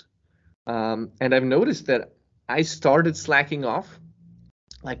first. And I've noticed that I started slacking off,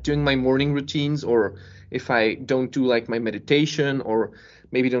 like doing my morning routines, or if I don't do like my meditation, or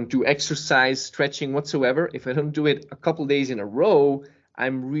maybe don't do exercise, stretching whatsoever, if I don't do it a couple days in a row,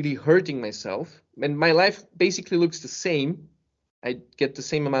 I'm really hurting myself. And my life basically looks the same. I get the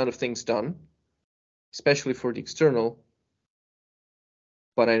same amount of things done, especially for the external,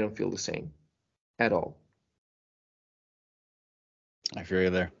 but I don't feel the same at all. I feel you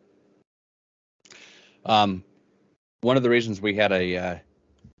there. One of the reasons we had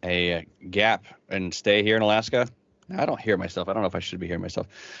a gap and stay here in Alaska. I don't hear myself. I don't know if I should be hearing myself,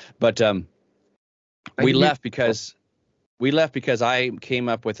 but we left because I came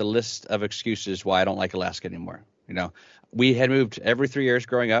up with a list of excuses why I don't like Alaska anymore. We had moved every 3 years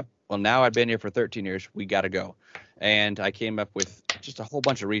growing up. Well, now I've been here for 13 years. We got to go. And I came up with just a whole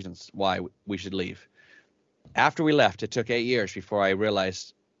bunch of reasons why we should leave. After we left, it took 8 years before I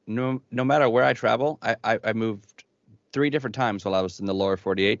realized no matter where I travel, I moved 3 different times while I was in the lower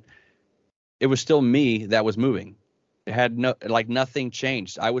 48. It was still me that was moving. It had nothing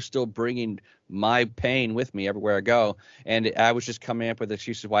changed. I was still bringing my pain with me everywhere I go, and I was just coming up with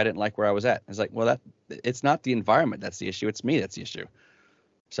excuses why I didn't like where I was at. It's like, well, it's not the environment that's the issue. It's me that's the issue.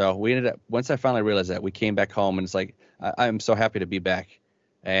 So we ended up, once I finally realized that, we came back home, and it's like, I'm so happy to be back.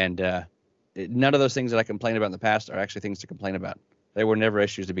 And none of those things that I complained about in the past are actually things to complain about. They were never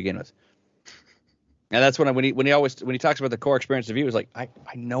issues to begin with. And that's when he talks about the core experience of you, it's like, I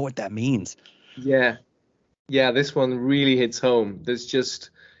know what that means. Yeah. Yeah, this one really hits home. There's just,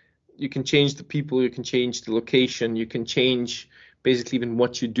 you can change the people, you can change the location, you can change basically even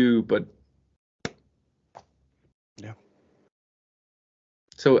what you do, but yeah.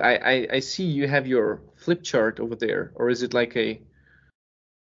 So I see you have your flip chart over there, or is it like it's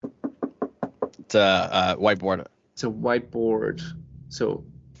a whiteboard. It's a whiteboard. So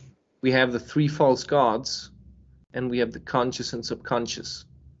we have the 3 false gods, and we have the conscious and subconscious.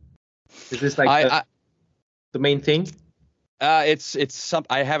 Is this like the main thing? It's some.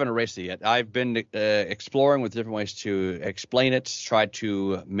 I haven't erased it yet. I've been exploring with different ways to explain it, try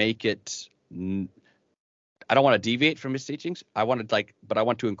to make it. I don't want to deviate from his teachings. But I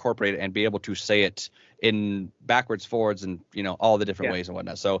want to incorporate it and be able to say it in backwards, forwards, and all the different ways and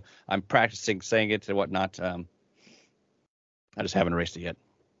whatnot. So I'm practicing saying it and whatnot. I just haven't erased it yet.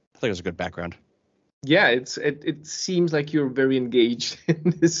 I think it was a good background. Yeah, it seems like you're very engaged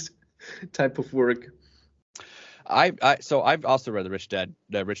in this type of work. So I've also read the Rich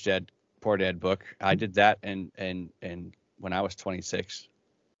Dad Poor Dad book. I did that and when I was 26.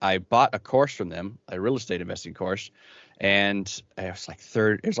 I bought a course from them, a real estate investing course, and it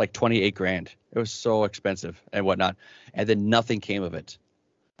was like 28 grand. It was so expensive and whatnot. And then nothing came of it.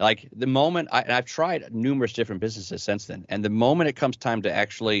 Like the moment I've tried numerous different businesses since then. And the moment it comes time to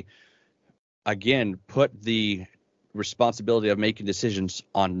actually, again, put the responsibility of making decisions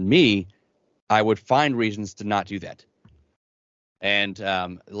on me, I would find reasons to not do that. And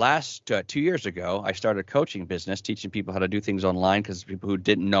last 2 years ago, I started a coaching business, teaching people how to do things online because people who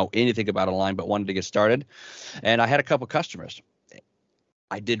didn't know anything about online but wanted to get started. And I had a couple customers.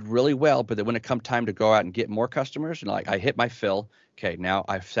 I did really well, but then when it come time to go out and get more customers, and like I hit my fill, okay, now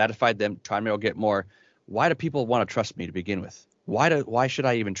I've satisfied them, trying to go get more. Why do people want to trust me to begin with? Why should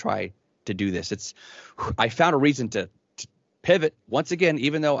I even try to do this? I found a reason to pivot once again,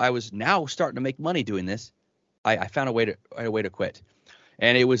 even though I was now starting to make money doing this. I found a way to quit.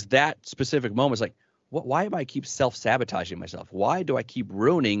 And it was that specific moment. It's like, why am I keep self-sabotaging myself? Why do I keep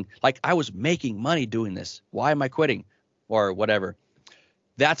ruining? Like, I was making money doing this. Why am I quitting or whatever?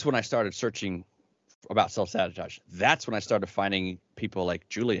 That's when I started searching about self-sabotage. That's when I started finding people like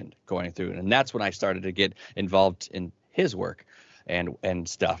Julian going through. And that's when I started to get involved in his work and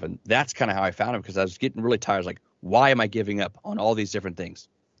stuff. And that's kind of how I found him, because I was getting really tired. I was like, why am I giving up on all these different things?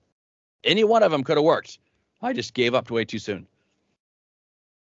 Any one of them could have worked. I just gave up way too soon.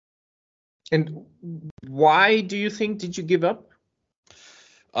 And why do you think did you give up?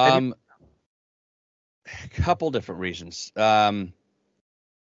 A couple different reasons.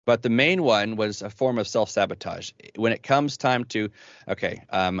 But the main one was a form of self-sabotage. When it comes time to,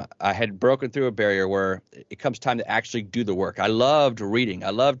 I had broken through a barrier where it comes time to actually do the work. I loved reading. I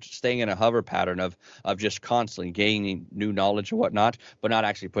loved staying in a hover pattern of just constantly gaining new knowledge and whatnot, but not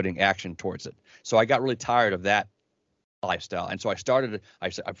actually putting action towards it. So I got really tired of that lifestyle. And so I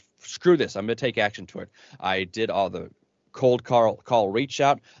said, screw this. I'm going to take action toward it. I did all the cold call reach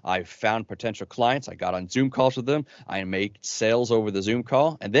out. I found potential clients. I got on Zoom calls with them. I made sales over the Zoom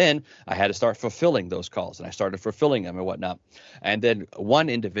call. And then I had to start fulfilling those calls, and I started fulfilling them and whatnot. And then one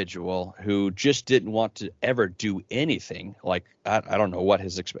individual who just didn't want to ever do anything, like, I don't know what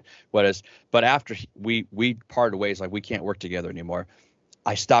is, but after we parted ways, like, we can't work together anymore.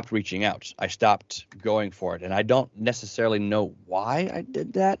 I stopped reaching out. I stopped going for it. And I don't necessarily know why I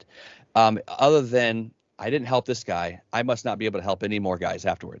did that, other than I didn't help this guy. I must not be able to help any more guys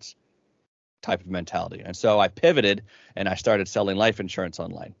afterwards type of mentality. And so I pivoted and I started selling life insurance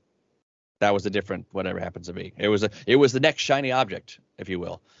online. That was a different whatever happens to be. It was the next shiny object, if you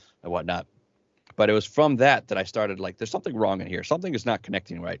will, and whatnot. But it was from that I started, like, there's something wrong in here. Something is not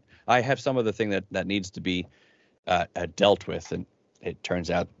connecting right. I have some of the thing that needs to be dealt with. And it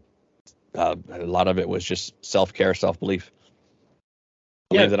turns out a lot of it was just self-care, self-belief.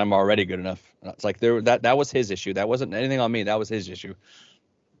 Believe that I'm already good enough. It's like that was his issue. That wasn't anything on me. That was his issue.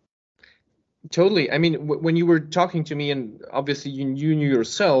 Totally. I mean, when you were talking to me, and obviously you knew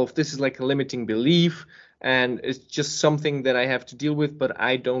yourself, this is like a limiting belief, and it's just something that I have to deal with, but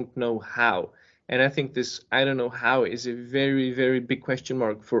I don't know how. And I think this I don't know how is a very, very big question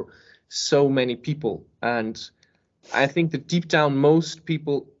mark for so many people. And I think that deep down, most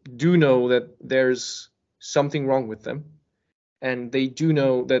people do know that there's something wrong with them. And they do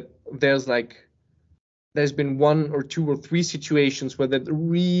know that there's been one or two or three situations where that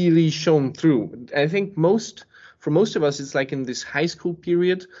really shone through. I think for most of us, it's like in this high school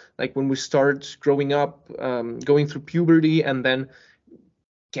period, like when we start growing up, going through puberty, and then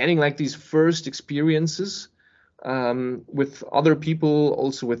getting like these first experiences with other people,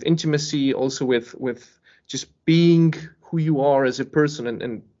 also with intimacy, also with just being who you are as a person,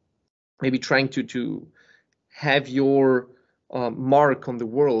 and maybe trying to have your mark on the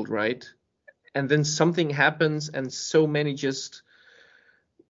world, right? And then something happens, and so many just,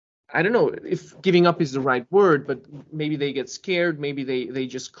 I don't know if giving up is the right word, but maybe they get scared, maybe they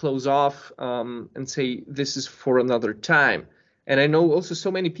just close off and say this is for another time. And I know also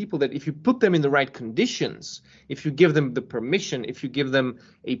so many people that if you put them in the right conditions, if you give them the permission, if you give them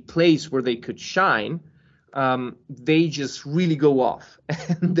a place where they could shine, they just really go off.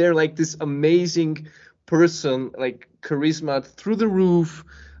 And they're like this amazing person, like charisma through the roof,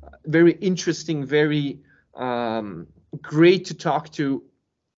 very interesting, very great to talk to,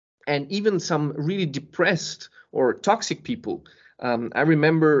 and even some really depressed or toxic people. I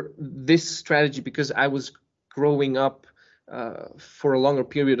remember this strategy because I was growing up for a longer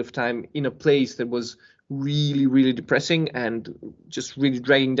period of time in a place that was really, really depressing and just really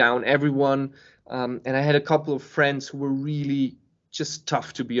dragging down everyone. And I had a couple of friends who were really just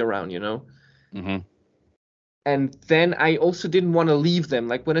tough to be around, you know? Mm-hmm. And then I also didn't want to leave them.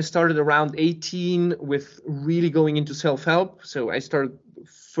 Like when I started around 18 with really going into self-help. So I started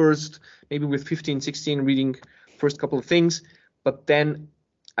first maybe with 15, 16 reading first couple of things. But then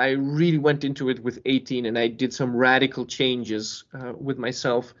I really went into it with 18 and I did some radical changes with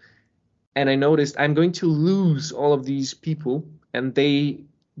myself. And I noticed I'm going to lose all of these people and they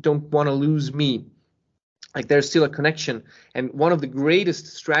don't want to lose me. Like there's still a connection. And one of the greatest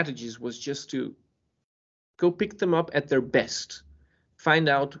strategies was just to go pick them up at their best. Find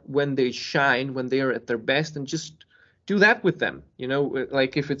out when they shine, when they are at their best, and just do that with them. You know,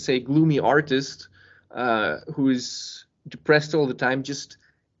 like if it's a gloomy artist who is depressed all the time, just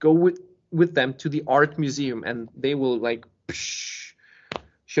go with them to the art museum, and they will like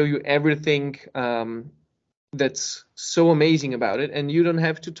show you everything that's so amazing about it. And you don't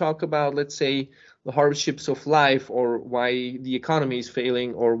have to talk about, let's say, the hardships of life, or why the economy is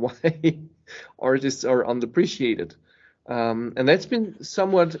failing, or why artists are underappreciated. And that's been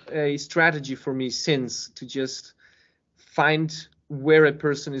somewhat a strategy for me since, to just find where a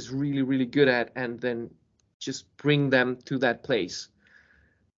person is really, really good at, and then just bring them to that place.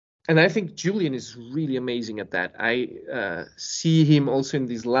 And I think Julian is really amazing at that. I see him also in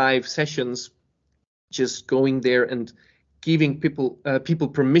these live sessions, just going there and giving people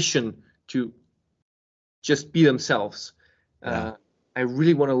permission to just be themselves. Yeah. I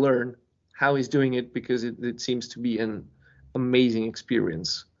really want to learn how he's doing it, because it seems to be an amazing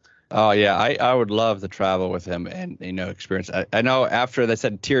experience. Oh yeah, I would love to travel with him and experience. I know after they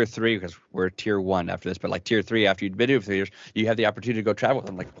said tier 3, because we're tier 1 after this, but like tier 3, after you'd been here for 3 years, you have the opportunity to go travel with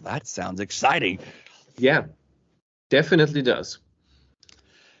him. Like, well, that sounds exciting. Yeah, definitely does.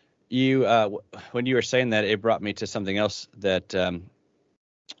 You when you were saying that, it brought me to something else that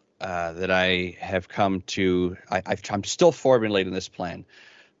that I have come to. I'm still formulating this plan,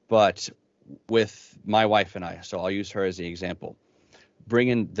 but with my wife and I. So I'll use her as the example.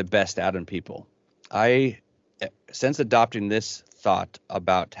 Bringing the best out in people. Since adopting this thought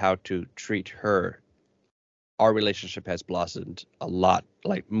about how to treat her, our relationship has blossomed a lot,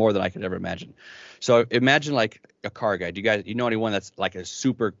 like more than I could ever imagine. So imagine like a car guy. You know anyone that's like a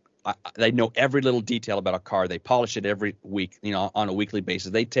super, they know every little detail about a car. They polish it every week, on a weekly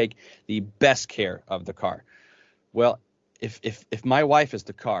basis. They take the best care of the car. Well, if my wife is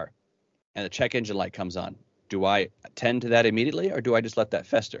the car and the check engine light comes on, do I attend to that immediately, or do I just let that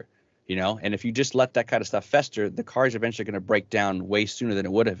fester? And if you just let that kind of stuff fester, the car is eventually going to break down way sooner than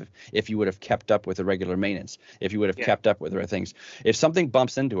it would have if you would have kept up with the regular maintenance, if you would have kept up with the right things. If something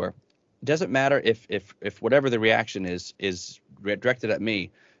bumps into her, it doesn't matter if whatever the reaction is directed at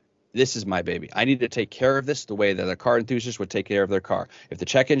me. This is my baby. I need to take care of this the way that a car enthusiast would take care of their car. If the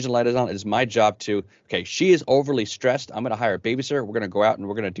check engine light is on, it is my job to, okay, she is overly stressed. I'm going to hire a babysitter. We're going to go out and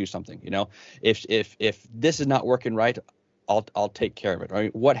we're going to do something. If this is not working right, I'll take care of it. Or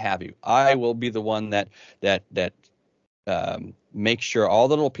what have you. I will be the one that makes sure all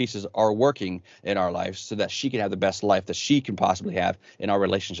the little pieces are working in our lives so that she can have the best life that she can possibly have in our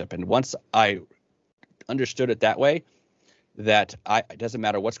relationship. And once I understood it that way, that it doesn't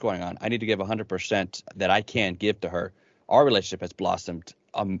matter what's going on, I need to give 100% that I can give to her. Our relationship has blossomed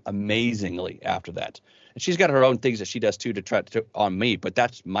amazingly after that. And she's got her own things that she does too to try to on me, but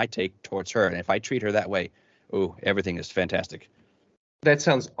that's my take towards her. And if I treat her that way, everything is fantastic. That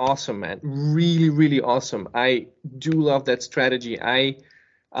sounds awesome, man. Really, really awesome. I do love that strategy. I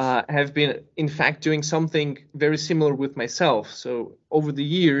have been, in fact, doing something very similar with myself. So over the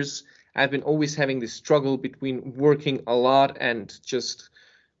years, I've been always having this struggle between working a lot and just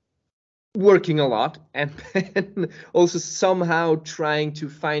working a lot, and then also somehow trying to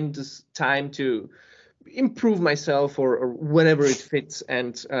find this time to improve myself, or whenever it fits.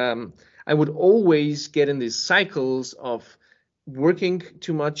 And I would always get in these cycles of working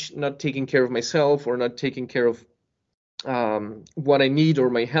too much, not taking care of myself, or not taking care of what I need, or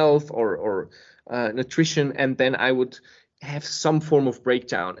my health, or nutrition, and then I would have some form of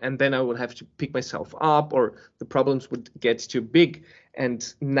breakdown, and then I would have to pick myself up, or the problems would get too big.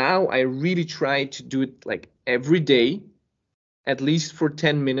 And now I really try to do it like every day, at least for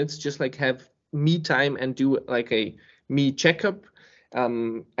 10 minutes, just like have me time and do like a me checkup.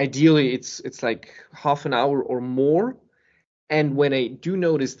 Ideally, it's like half an hour or more. And when I do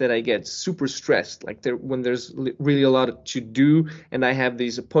notice that I get super stressed, like when there's really a lot to do, and I have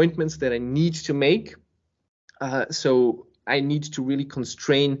these appointments that I need to make, so I need to really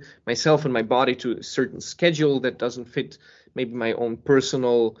constrain myself and my body to a certain schedule that doesn't fit maybe my own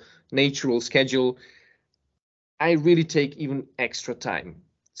personal, natural schedule, I really take even extra time.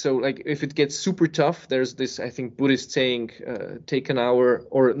 So like if it gets super tough, there's this, I think, Buddhist saying, take an hour,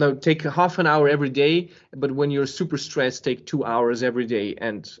 or no, take half an hour every day. But when you're super stressed, take 2 hours every day.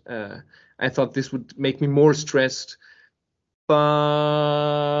 And I thought this would make me more stressed.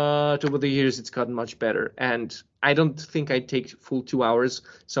 But over the years, it's gotten much better. And I don't think I take full 2 hours.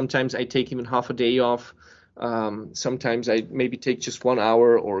 Sometimes I take even half a day off. Sometimes I maybe take just 1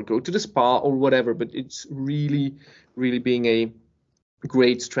 hour or go to the spa or whatever. But it's really, really being a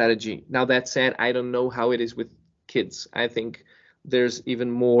great strategy. Now, that said, I don't know how it is with kids. I think there's even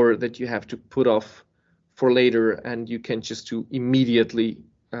more that you have to put off for later, and you can just do immediately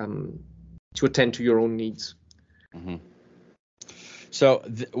to attend to your own needs. Mm-hmm. So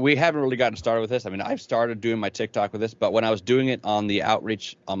we haven't really gotten started with this. I mean, I've started doing my TikTok with this, but when I was doing it on the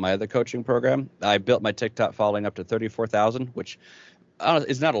outreach on my other coaching program, I built my TikTok following up to 34,000, which I don't know,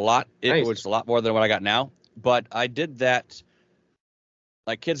 is not a lot. It Nice. was a lot more than what I got now, but I did that.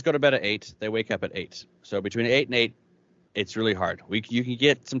 Like kids go to bed at 8, they wake up at 8. So between 8 and 8, it's really hard. You can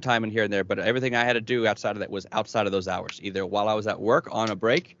get some time in here and there, but everything I had to do outside of that was outside of those hours, either while I was at work on a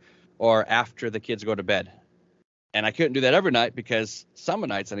break or after the kids go to bed. And I couldn't do that every night because some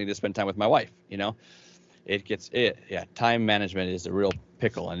nights I need to spend time with my wife. Yeah, time management is a real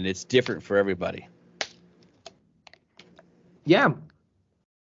pickle, and it's different for everybody. Yeah,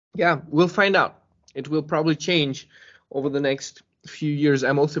 we'll find out. It will probably change over the next few years.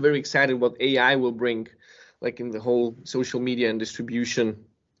 I'm also very excited what AI will bring, like in the whole social media and distribution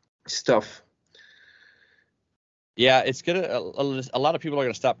stuff. Yeah, it's gonna. A lot of people are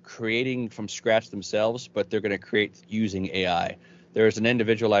gonna stop creating from scratch themselves, but they're gonna create using AI. There's an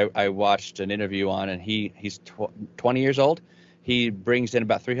individual I watched an interview on, and he's 20 years old. He brings in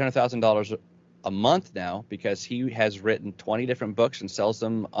about $300,000 a month now because he has written 20 different books and sells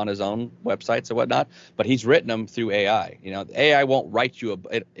them on his own websites and whatnot. But he's written them through AI. AI won't write you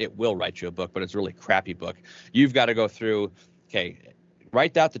it will write you a book, but it's a really crappy book. You've got to go through. Okay,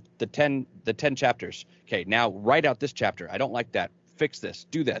 write out the 10 chapters. Okay, now write out this chapter. I don't like that. Fix this.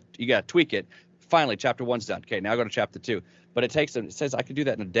 Do that. You got to tweak it. Finally, chapter 1's done. Okay, now go to chapter 2. But it says I could do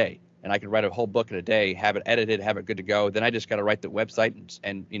that in a day, and I could write a whole book in a day, have it edited, have it good to go. Then I just got to write the website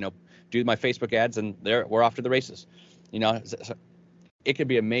and do my Facebook ads, and we're off to the races. So it could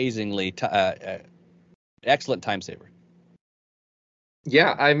be amazingly excellent time saver.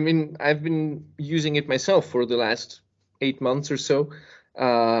 Yeah, I mean, I've been using it myself for the last 8 months or so,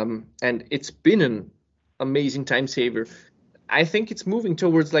 and it's been an amazing time saver. I think it's moving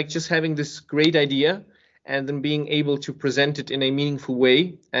towards like just having this great idea and then being able to present it in a meaningful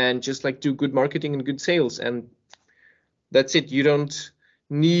way and just like do good marketing and good sales, and that's it. You don't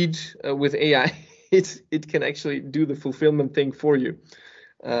need with AI, it can actually do the fulfillment thing for you.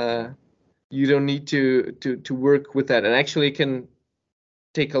 You don't need to work with that, and actually it can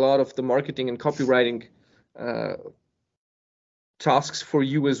take a lot of the marketing and copywriting tasks for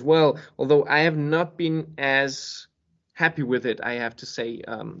you as well. Although I have not been as happy with it, I have to say.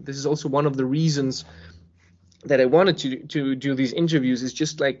 This is also one of the reasons that I wanted to do these interviews, is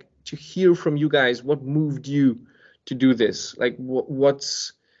just like to hear from you guys what moved you to do this. Like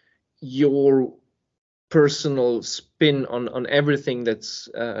what's your personal spin on everything that's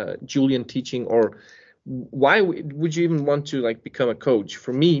Julian teaching, or why would you even want to like become a coach?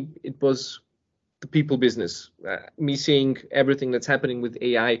 For me, it was the people business. Me seeing everything that's happening with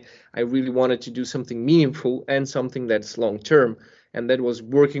AI, I really wanted to do something meaningful and something that's long term, and that was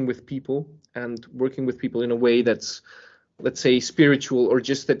working with people in a way that's, let's say, spiritual, or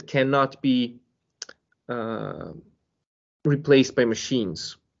just that cannot be replaced by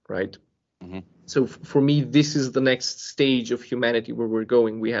machines, right? Mm-hmm. So for me, this is the next stage of humanity where we're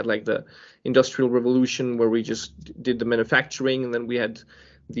going. We had like the Industrial Revolution where we just did the manufacturing, and then we had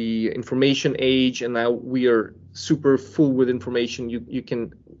the information age, and now we are super full with information. You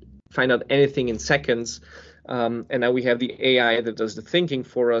can find out anything in seconds, and now we have the AI that does the thinking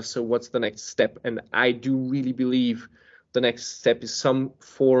for us. So what's the next step? And I do really believe the next step is some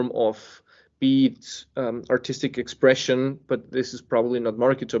form of, be it artistic expression, but this is probably not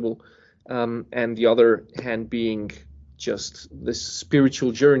marketable. And the other hand being just this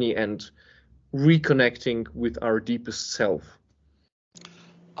spiritual journey and reconnecting with our deepest self.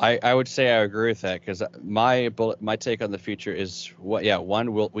 I would say I agree with that, because my take on the future is we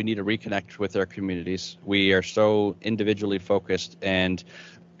need to reconnect with our communities. We are so individually focused and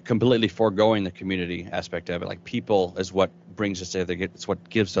completely foregoing the community aspect of it. Like, people is what brings us together. It's what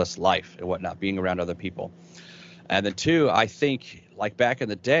gives us life and whatnot, being around other people. And then two, I think like back in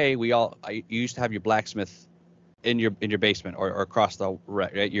the day, you used to have your blacksmith in your basement or across the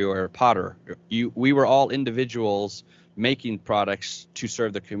right. You were a potter. We were all individuals making products to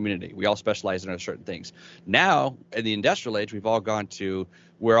serve the community. We all specialize in certain things. Now in the industrial age, we've all gone to,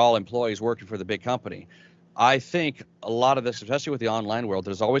 we're all employees working for the big company. I think a lot of this, especially with the online world,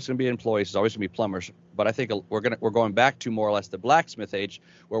 there's always going to be employees, there's always going to be plumbers. But I think we're going back to more or less the blacksmith age,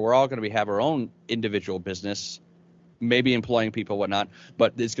 where we're all going to have our own individual business, maybe employing people, whatnot.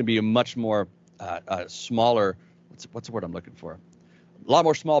 But it's going to be a much more smaller. What's the word I'm looking for? A lot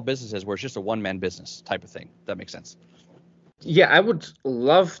more small businesses where it's just a one-man business type of thing. That makes sense. Yeah, I would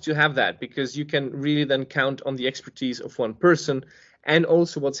love to have that, because you can really then count on the expertise of one person. And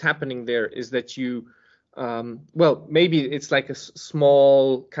also what's happening there is that you, maybe it's like a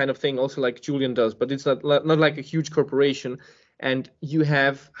small kind of thing also like Julian does, but it's not like a huge corporation. and you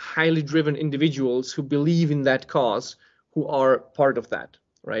have highly driven individuals who believe in that cause, who are part of that,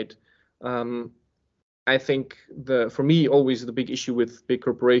 right? I think for me always the big issue with big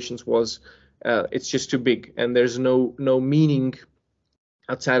corporations was it's just too big, and there's no meaning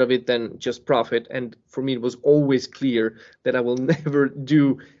outside of it than just profit. And for me, it was always clear that I will never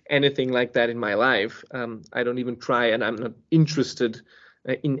do anything like that in my life. I don't even try, and I'm not interested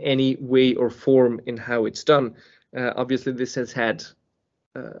in any way or form in how it's done. Obviously, this has had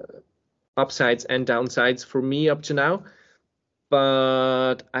upsides and downsides for me up to now,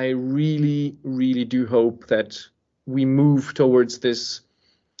 but I really, really do hope that we move towards this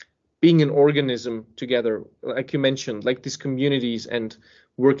being an organism together, like you mentioned, like these communities and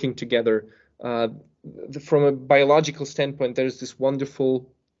working together. From a biological standpoint, there's this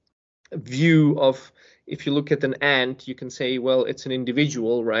wonderful view of, if you look at an ant, you can say, well, it's an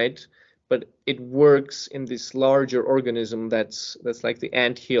individual, right? But it works in this larger organism that's like the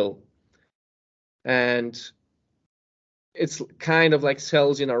ant hill. And it's kind of like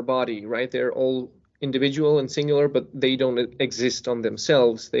cells in our body, right? They're all individual and singular, but they don't exist on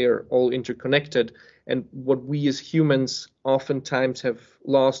themselves. They are all interconnected. And what we as humans oftentimes have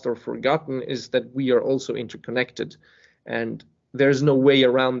lost or forgotten is that we are also interconnected. And there's no way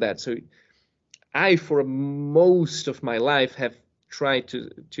around that. So I, for most of my life, have tried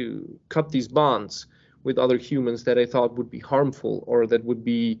to cut these bonds with other humans that I thought would be harmful or that would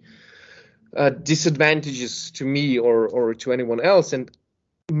be disadvantages to me or to anyone else. And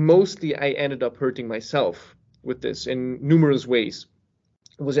mostly I ended up hurting myself with this in numerous ways.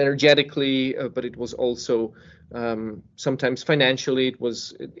 It was energetically, but it was also sometimes financially. It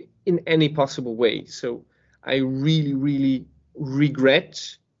was in any possible way. So I really, really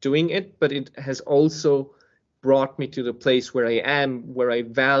regret doing it, but it has also brought me to the place where I am, where I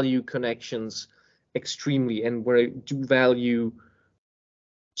value connections extremely and where I do value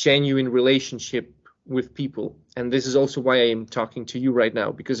genuine relationship with people. And this is also why I am talking to you right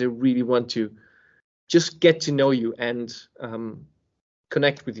now, because I really want to just get to know you and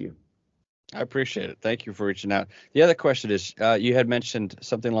connect with you. I appreciate it. Thank you for reaching out. The other question is, you had mentioned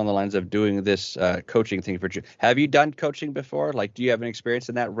something along the lines of doing this coaching thing for you. Have you done coaching before? Like, do you have an experience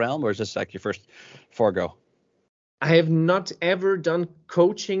in that realm, or is this like your first forego? I have not ever done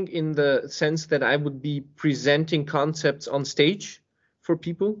coaching in the sense that I would be presenting concepts on stage for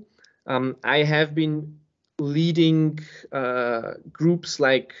people. I have been leading groups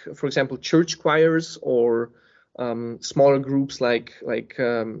like, for example, church choirs or smaller groups like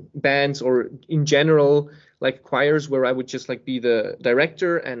bands, or in general like choirs, where I would just like be the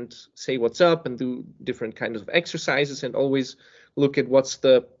director and say what's up and do different kinds of exercises and always look at what's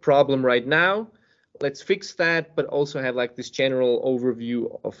the problem right now. Let's fix that, but also have like this general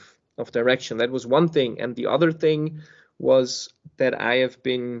overview of direction. That was one thing. And the other thing was that I have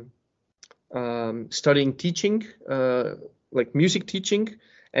been studying teaching, like music teaching,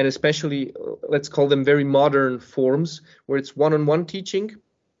 and especially let's call them very modern forms where it's one-on-one teaching,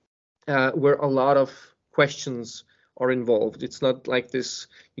 where a lot of questions are involved. It's not like this,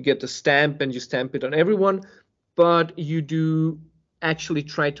 you get the stamp and you stamp it on everyone, but you do actually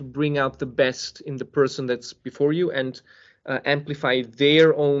try to bring out the best in the person that's before you and amplify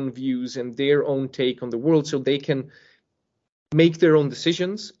their own views and their own take on the world, so they can make their own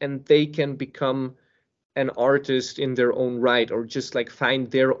decisions and they can become an artist in their own right, or just like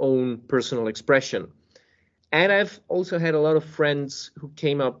find their own personal expression. And I've also had a lot of friends who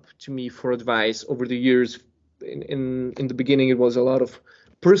came up to me for advice over the years. In the beginning, it was a lot of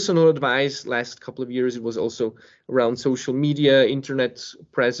personal advice. Last couple of years, it was also around social media, internet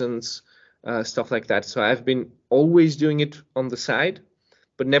presence, stuff like that. So I've been always doing it on the side,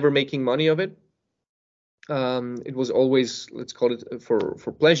 but never making money of it. It was always, let's call it, for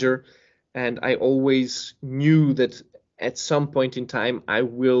pleasure. And I always knew that at some point in time, I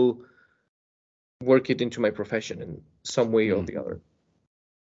will work it into my profession in some way or the other.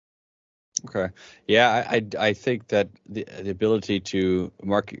 Okay. Yeah, I think that the ability to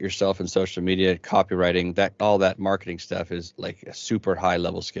market yourself in social media, copywriting, that all that marketing stuff is like a super high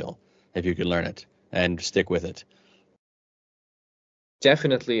level skill if you can learn it and stick with it.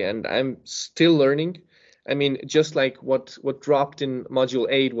 Definitely, and I'm still learning. I mean, just like what dropped in module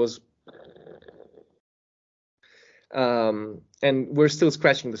 8 was and we're still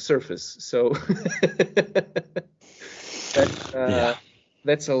scratching the surface. So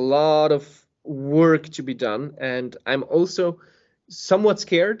that's a lot of work to be done. And I'm also somewhat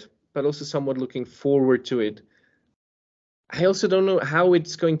scared, but also somewhat looking forward to it. I also don't know how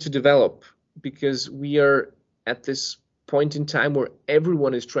it's going to develop, because we are at this point in time where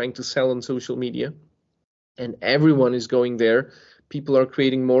everyone is trying to sell on social media. and everyone is going there. People are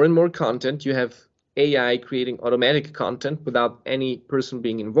creating more and more content. You have AI creating automatic content without any person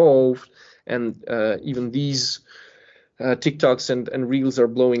being involved, and even these TikToks and Reels are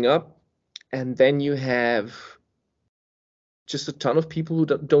blowing up. And then you have just a ton of people who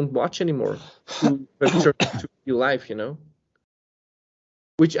don't watch anymore, who have turned to real life,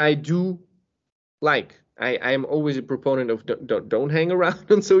 which I do like. I am always a proponent of don't hang around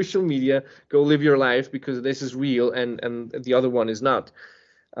on social media. Go live your life because this is real and the other one is not.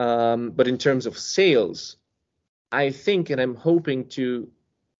 But in terms of sales, I think and I'm hoping to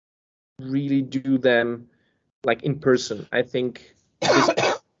really do them like in person. I think this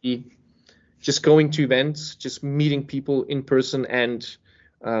just going to events, just meeting people in person and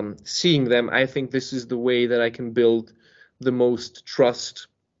seeing them. I think this is the way that I can build the most trust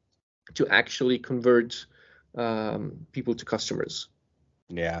to actually convert people to customers.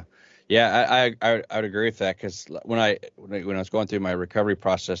 Yeah. Yeah, I would agree with that, because when I was going through my recovery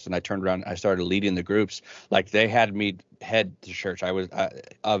process and I turned around, I started leading the groups. Like, they had me head to church. I was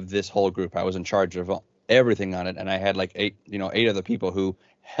of this whole group. I was in charge of everything on it, and I had like eight other people who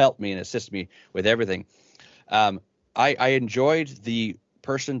helped me and assist me with everything. I enjoyed the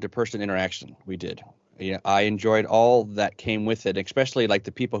person-to-person interaction we did. Yeah, I enjoyed all that came with it, especially like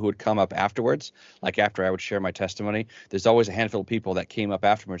the people who would come up afterwards. Like, after I would share my testimony, there's always a handful of people that came up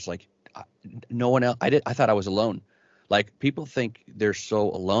afterwards. Like, no one else. I thought I was alone. Like, people think they're so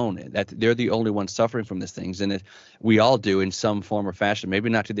alone, that they're the only ones suffering from these things, and we all do in some form or fashion. Maybe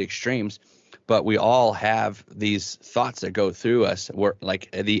not to the extremes, but we all have these thoughts that go through us. We're like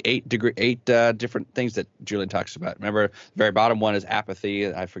the eight different things that Julian talks about. Remember, the very bottom one is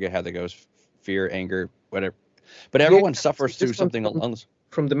apathy. I forget how that goes. Fear, anger, whatever. But Yeah, everyone suffers through something along.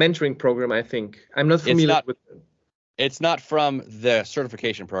 From the mentoring program, I think. I'm not It's familiar not. with. It's not from the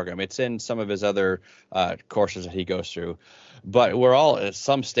certification program. It's in some of his other courses that he goes through. But we're all at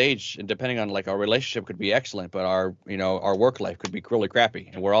some stage, and depending on, like, our relationship could be excellent, but our work life could be really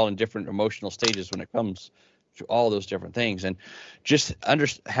crappy, and we're all in different emotional stages when it comes to all those different things. And just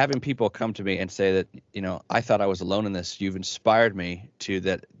having people come to me and say that, I thought I was alone in this. You've inspired me to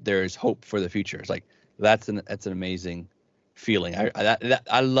that there is hope for the future. It's like, that's an amazing feeling.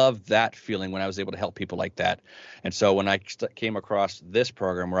 I love that feeling when I was able to help people like that. And so when I came across this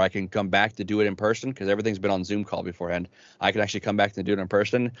program where I can come back to do it in person, because everything's been on Zoom call beforehand, I can actually come back to do it in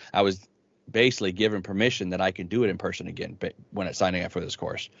person. I was basically given permission that I can do it in person again, but when it's signing up for this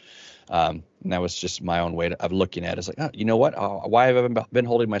course. And that was just my own way of looking at it. It's like, oh, you know what? Why have I been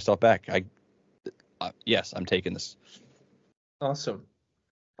holding myself back? Yes, I'm taking this. Awesome.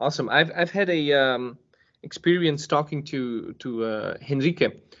 I've had a experience talking to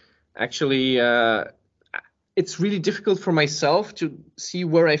Henrique. Actually, it's really difficult for myself to see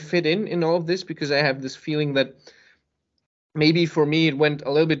where I fit in all of this, because I have this feeling that maybe for me it went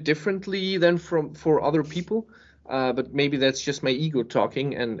a little bit differently than for other people. But maybe that's just my ego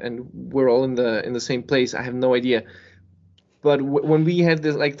talking, and we're all in the same place. I have no idea. But when we had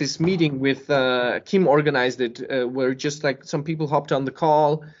this meeting with Kim organized it, where just like some people hopped on the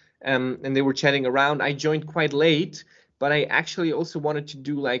call, and they were chatting around. I joined quite late, but I actually also wanted to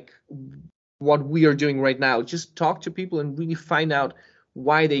do like what we are doing right now, just talk to people and really find out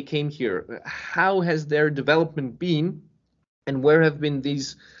why they came here, how has their development been, and where have been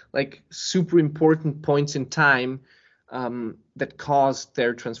these like super important points in time that caused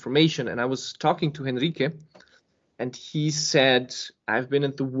their transformation. And I was talking to Henrique, and he said, I've been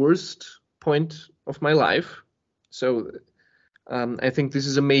at the worst point of my life. So I think this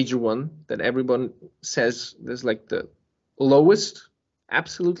is a major one that everyone says there's like the lowest,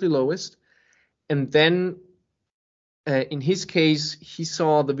 absolutely lowest. And then in his case, he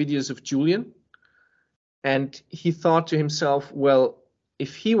saw the videos of Julian, and he thought to himself, well,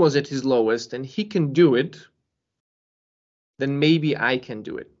 if he was at his lowest and he can do it, then maybe I can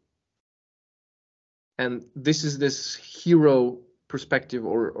do it. And this is this hero perspective,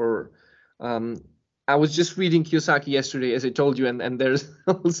 or I was just reading Kiyosaki yesterday, as I told you, and there's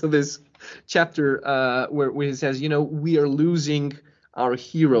also this chapter where he says, we are losing our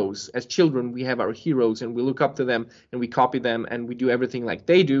heroes. As children, we have our heroes, and we look up to them, and we copy them, and we do everything like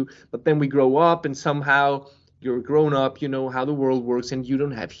they do. But then we grow up, and somehow you're grown up, you know how the world works, and you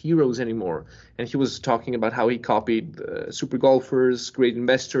don't have heroes anymore. And he was talking about how he copied super golfers, great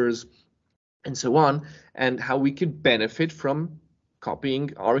investors, and so on, and how we could benefit from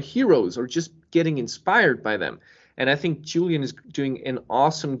copying our heroes or just getting inspired by them. And I think Julian is doing an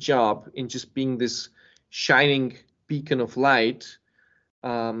awesome job in just being this shining beacon of light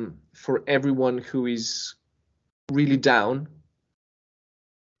for everyone who is really down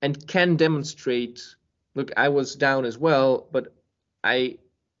and can demonstrate look, I was down as well, but I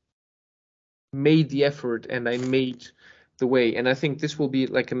made the effort and I made the way. And I think this will be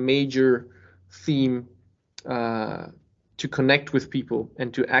like a major theme to connect with people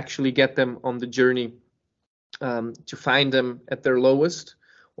and to actually get them on the journey, to find them at their lowest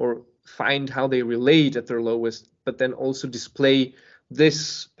or find how they relate at their lowest, but then also display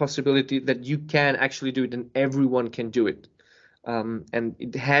this possibility that you can actually do it and everyone can do it. And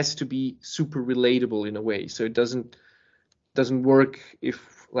it has to be super relatable in a way. So it doesn't work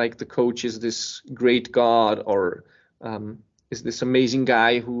if like the coach is this great god or is this amazing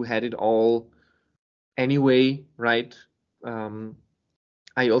guy who had it all anyway, right?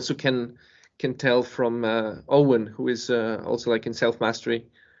 I also can tell from Owen, who is also like in Self Mastery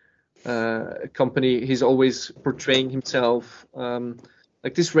company. He's always portraying himself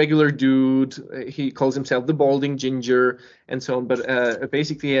like this regular dude. He calls himself the balding ginger and so on. But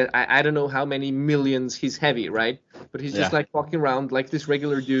basically, I don't know how many millions he's heavy, right? But he's just Yeah. like walking around like this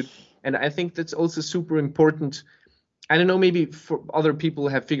regular dude. And I think that's also super important. I don't know, maybe for other people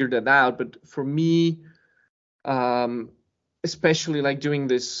have figured that out, but for me, especially like doing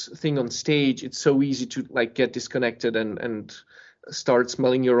this thing on stage, it's so easy to like get disconnected and start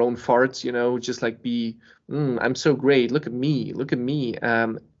smelling your own farts, just like I'm so great, look at me,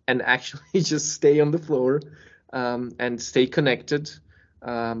 and actually just stay on the floor, and stay connected,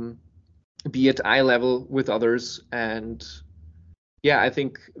 um, be at eye level with others. And yeah, I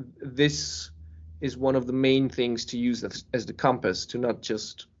think this is one of the main things to use as the compass, to not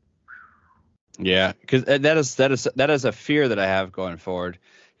just. Yeah, because that is a fear that I have going forward,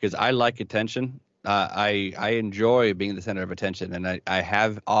 because I like attention. I enjoy being the center of attention, and I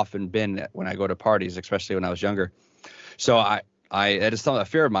have often been when I go to parties, especially when I was younger. So that is a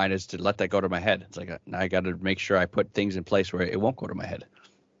fear of mine, is to let that go to my head. It's like I got to make sure I put things in place where it won't go to my head.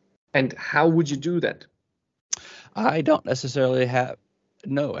 And how would you do that? I don't necessarily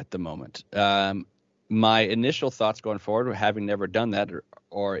know at the moment. My initial thoughts going forward, having never done that,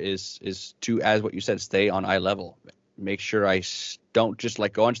 or is to, as what you said, stay on eye level. Make sure I don't just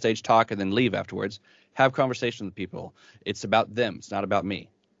like go on stage, talk, and then leave afterwards. Have conversation with people. It's about them. It's not about me.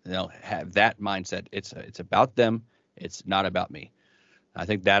 Have that mindset. It's about them. It's not about me. I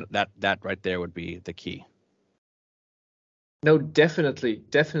think that right there would be the key. No, definitely.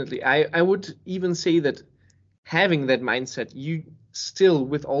 I would even say that having that mindset, you still,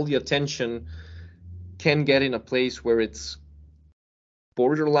 with all the attention, can get in a place where it's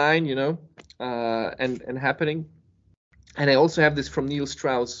borderline, and happening. And I also have this from Neil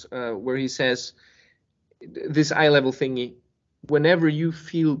Strauss, where he says this eye level thingy: whenever you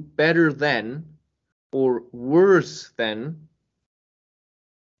feel better than or worse than,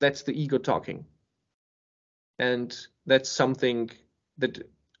 that's the ego talking. And that's something that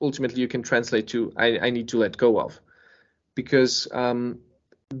ultimately you can translate to I need to let go of, because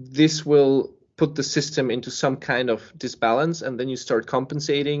this will put the system into some kind of disbalance, and then you start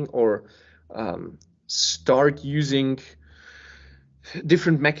compensating or start using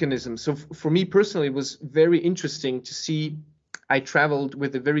different mechanisms. So for me personally, it was very interesting to see. I traveled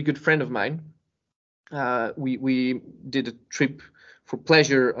with a very good friend of mine. We did a trip for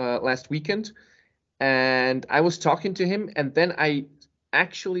pleasure last weekend, and I was talking to him, and then I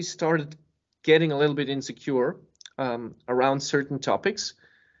actually started getting a little bit insecure around certain topics.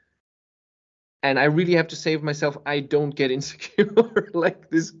 And I really have to say of myself, I don't get insecure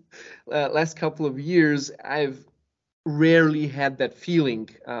like this. Last couple of years, I've rarely had that feeling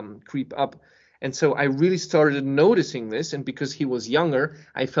creep up. And so I really started noticing this. And because he was younger,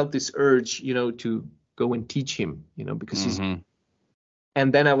 I felt this urge, to go and teach him, because he's.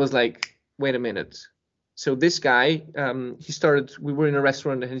 And then I was like, wait a minute. So this guy, we were in a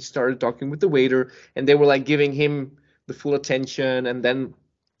restaurant, and he started talking with the waiter, and they were like giving him the full attention. And then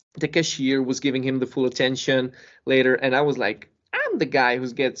the cashier was giving him the full attention later. And I was like, I'm the guy who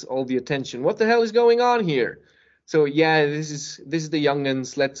gets all the attention. What the hell is going on here? So yeah, this is the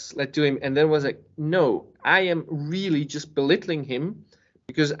youngins. Let's do him. And then was like, no, I am really just belittling him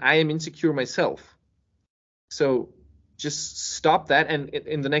because I am insecure myself. So just stop that. And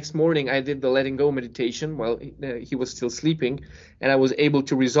in the next morning, I did the letting go meditation while he was still sleeping, and I was able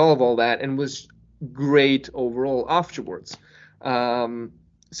to resolve all that, and was great overall afterwards.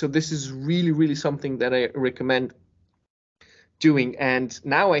 So this is really, really something that I recommend doing. And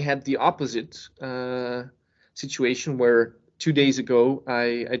now I had the opposite situation where 2 days ago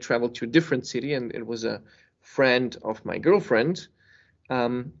I traveled to a different city, and it was a friend of my girlfriend,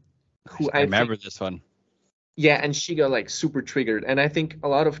 who I remember this one. Yeah, and she got like super triggered. And I think a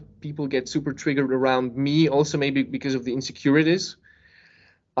lot of people get super triggered around me also, maybe because of the insecurities.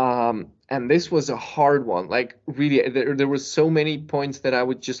 And this was a hard one. Like really, there were so many points that I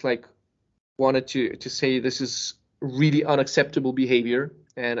would just like wanted to say this is really unacceptable behavior,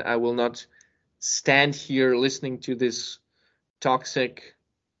 and I will not stand here listening to this toxic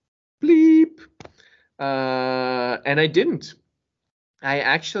bleep. And I didn't. I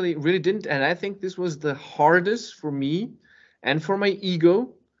actually really didn't, and I think this was the hardest for me and for my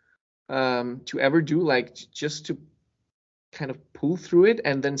ego to ever do. Like just to kind of pull through it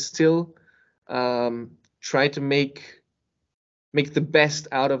and then still try to make the best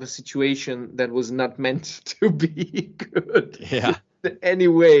out of a situation that was not meant to be good Yeah.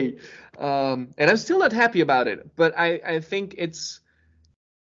 anyway. And I'm still not happy about it, but I think it's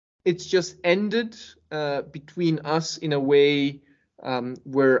just ended between us in a way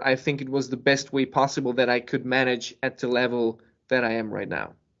where I think it was the best way possible that I could manage at the level that I am right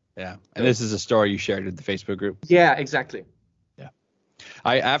now. Yeah. And So, this is a story you shared in the Facebook group. yeah, exactly. Yeah.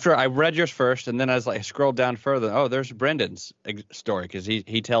 After I read yours first, and then as I scrolled down further, oh, there's Brendan's story, because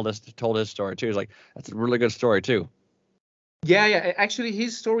he told his story too. He's like, that's a really good story too. Yeah. Actually,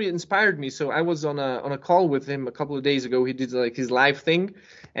 his story inspired me. So I was on a call with him a couple of days ago. He did like his live thing,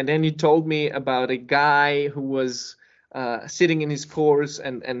 and then he told me about a guy who was sitting in his course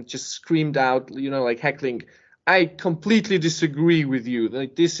and just screamed out, like heckling, "I completely disagree with you.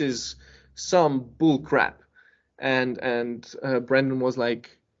 Like this is some bull crap." And Brendan was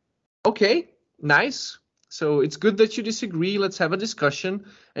like, "Okay, nice. So it's good that you disagree. Let's have a discussion,"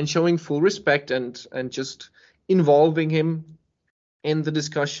 and showing full respect and just involving him in the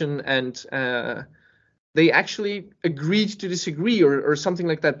discussion, and they actually agreed to disagree or something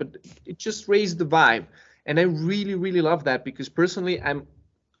like that, but it just raised the vibe. And I really, really love that, because personally, I'm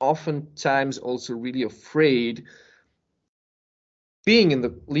oftentimes also really afraid being in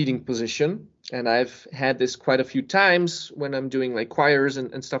the leading position. And I've had this quite a few times when I'm doing like choirs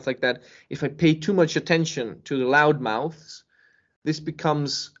and stuff like that. If I pay too much attention to the loud mouths, this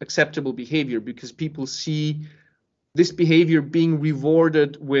becomes acceptable behavior because people see this behavior being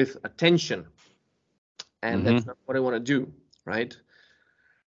rewarded with attention. And that's not what I want to do, right?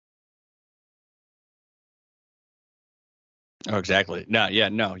 Oh, exactly. No, yeah,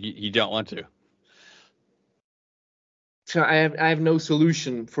 no, you don't want to. So I have no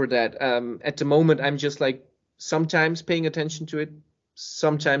solution for that. At the moment, I'm just like sometimes paying attention to it,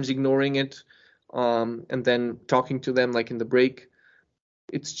 sometimes ignoring it, and then talking to them like in the break.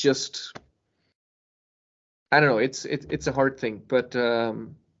 It's just, I don't know. It's a hard thing, but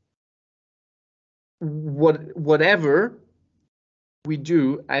whatever we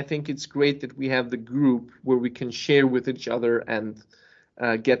do, I think it's great that we have the group where we can share with each other and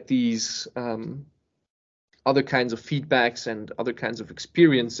get these other kinds of feedbacks and other kinds of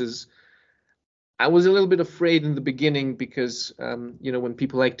experiences. I was a little bit afraid in the beginning because, when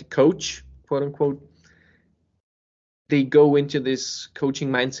people like to coach, quote unquote, they go into this coaching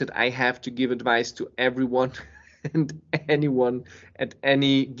mindset. I have to give advice to everyone and anyone at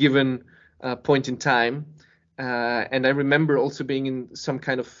any given point in time. And I remember also being in some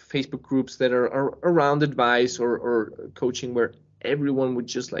kind of Facebook groups that are around advice or coaching, where everyone would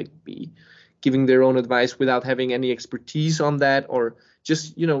just like be giving their own advice without having any expertise on that, or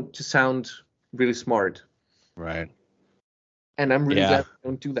just, to sound really smart. Right. And I'm really glad Yeah. I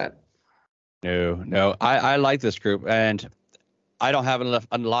don't do that. No. I like this group, and I don't have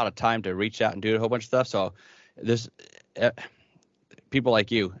a lot of time to reach out and do a whole bunch of stuff. So this people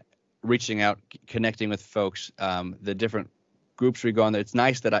like you reaching out, connecting with folks, the different groups we go on there. It's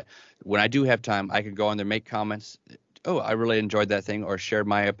nice that when I do have time, I can go on there, make comments. Oh, I really enjoyed that thing, or share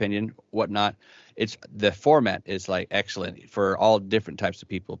my opinion, whatnot. It's the format is like excellent for all different types of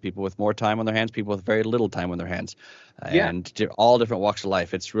people with more time on their hands, people with very little time on their hands, Yeah. and all different walks of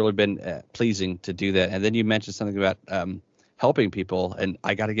life. It's really been pleasing to do that. And then you mentioned something about helping people, and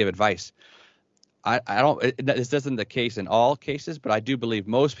I got to give advice. I don't. This isn't the case in all cases, but I do believe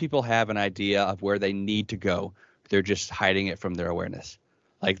most people have an idea of where they need to go. They're just hiding it from their awareness.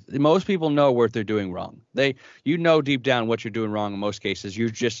 Like most people know what they're doing wrong. Deep down what you're doing wrong in most cases. You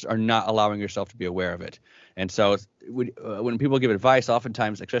just are not allowing yourself to be aware of it. And so when people give advice,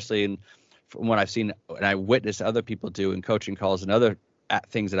 oftentimes, especially from what I've seen and I witness other people do in coaching calls and other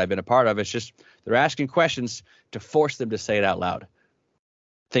things that I've been a part of, it's just they're asking questions to force them to say it out loud.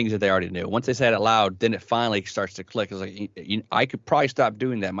 Things that they already knew. Once they say it out loud, then it finally starts to click. It's like, I could probably stop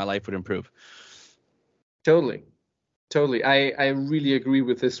doing that. My life would improve. Totally. I really agree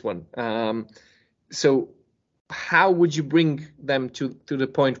with this one. So how would you bring them to the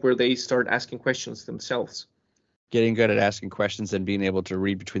point where they start asking questions themselves? Getting good at asking questions and being able to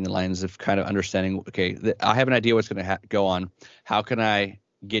read between the lines of kind of understanding, okay, I have an idea what's going to go on. How can I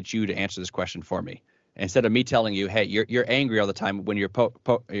get you to answer this question for me? Instead of me telling you, hey, you're angry all the time when your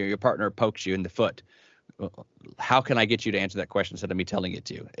partner pokes you in the foot. How can I get you to answer that question instead of me telling it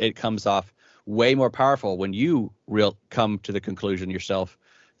to you? It comes off way more powerful when you come to the conclusion yourself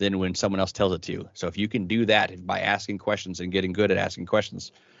than when someone else tells it to you. So if you can do that by asking questions and getting good at asking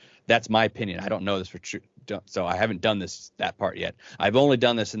questions, that's my opinion. I don't know this for true, so I haven't done that part yet. I've only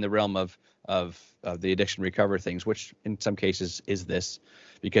done this in the realm of the addiction recovery things, which in some cases is this,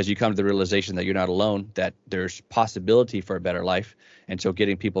 because you come to the realization that you're not alone, that there's possibility for a better life. And so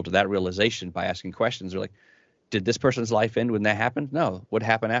getting people to that realization by asking questions, they're like, did this person's life end when that happened? No. What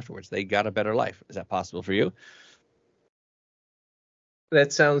happened afterwards? They got a better life. Is that possible for you?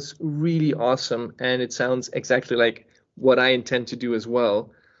 That sounds really awesome, and it sounds exactly like what I intend to do as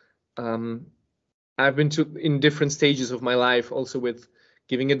well. I've been in different stages of my life, also with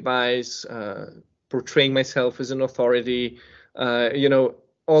giving advice, portraying myself as an authority, all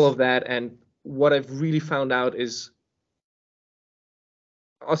of that. And what I've really found out is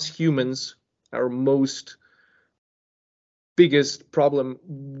us humans, our most biggest problem,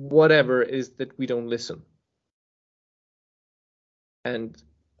 whatever, is that we don't listen. And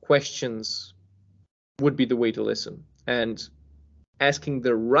questions would be the way to listen. And asking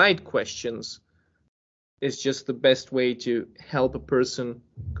the right questions is just the best way to help a person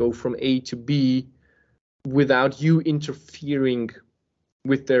go from A to B without you interfering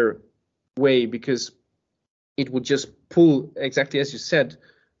with their way, because it would just pull, exactly as you said,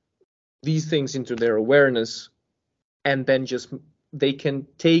 these things into their awareness, and then just they can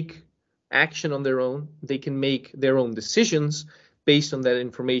take action on their own. They can make their own decisions based on that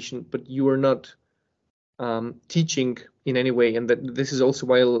information, but you are not teaching in any way. And that this is also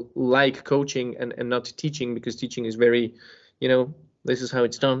why I like coaching and not teaching, because teaching is very, this is how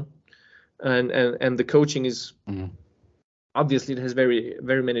it's done. And the coaching is obviously, it has very,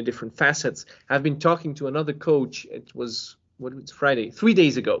 very many different facets. I've been talking to another coach. It was Friday, 3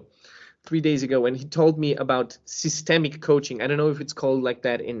 days ago. 3 days ago, and he told me about systemic coaching. I don't know if it's called like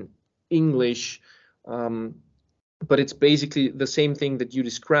that in English, but it's basically the same thing that you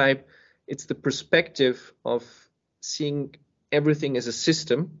describe. It's the perspective of seeing everything as a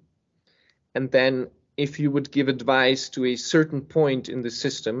system. And then if you would give advice to a certain point in the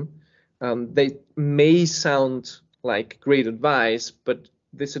system, they may sound like great advice, but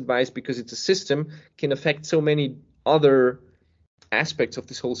this advice, because it's a system, can affect so many other aspects of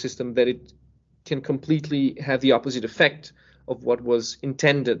this whole system that it can completely have the opposite effect of what was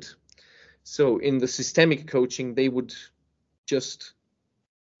intended. So in the systemic coaching, they would just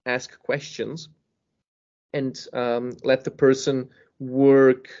ask questions and let the person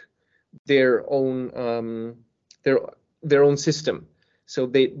work their own system. So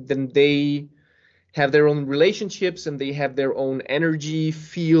they have their own relationships, and they have their own energy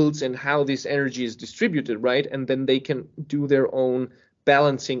fields and how this energy is distributed, right? And then they can do their own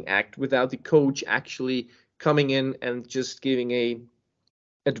balancing act without the coach actually coming in and just giving a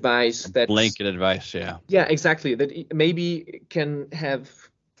advice that blanket advice. Yeah, exactly. That maybe can have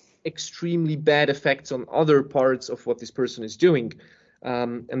extremely bad effects on other parts of what this person is doing.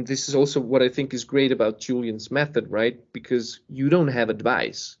 And this is also what I think is great about Julian's method, right? Because you don't have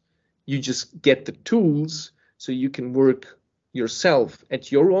advice. You just get the tools so you can work yourself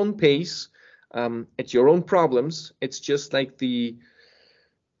at your own pace, at your own problems. It's just like the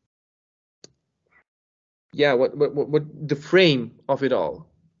frame of it all,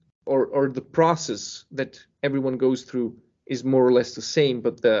 or the process that everyone goes through is more or less the same,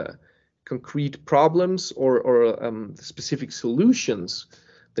 but the concrete problems or the specific solutions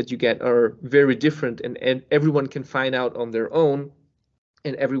that you get are very different, and everyone can find out on their own,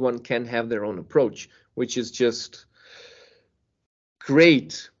 and everyone can have their own approach, which is just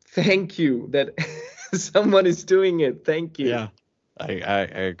great. Thank you that someone is doing it. Thank you. Yeah, I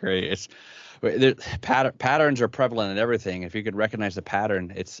agree. Patterns are prevalent in everything. If you could recognize the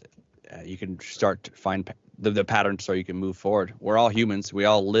pattern, you can start to find the pattern so you can move forward. We're all humans. We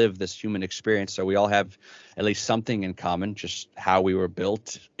all live this human experience, so we all have at least something in common. Just how we were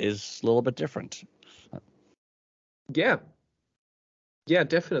built is a little bit different. Yeah,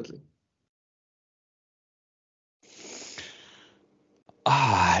 definitely.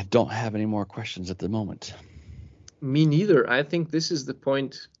 I don't have any more questions at the moment. Me neither. I think this is the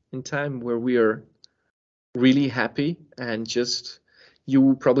point in time where we are really happy, and just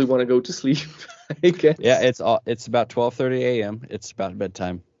you probably want to go to sleep, I guess. Yeah, it's about 12:30 a.m. It's about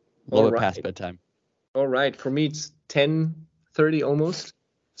bedtime. A little bit past bedtime. All right. For me, it's 10:30 almost.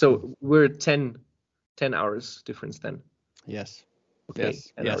 So we're 10 hours difference then. Yes. Okay.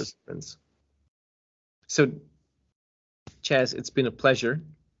 Yes. 10 hours difference. So, Chaz, Chaz, it's been a pleasure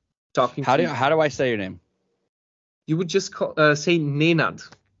talking How to do you. how do I say your name? You would just say Nenad.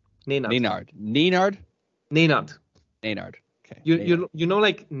 Nenad. Nenard. Nenard? Nenad. Nenard. Okay. You know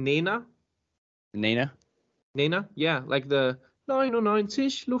like Nena? Nena? Nena? Yeah, like the 99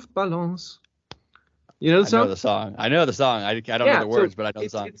 Luftballons. You know the I know song? the song. I know the song. I don't know Yeah, the so words, but I know the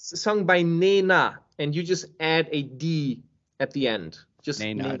song. it's sung by Nena, and you just add a D at the end. Just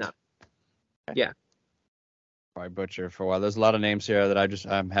Nenard. Nena. Yeah. Probably butcher for a while. There's a lot of names here that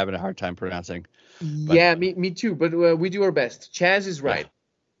I'm having a hard time pronouncing. But Yeah, me too. But we do our best. Chaz is yeah, right.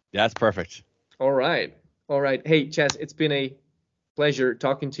 that's perfect. All right. All right. Hey, Chaz, it's been a pleasure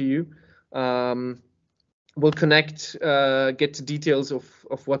talking to you. We'll connect, get to details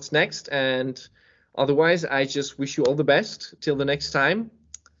of what's next. And otherwise, I just wish you all the best till the next time.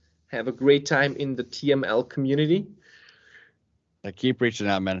 Have a great time in the TML community. I keep reaching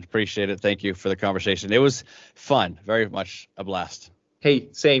out, man. Appreciate it. Thank you for the conversation. It was fun. Very much a blast. Hey,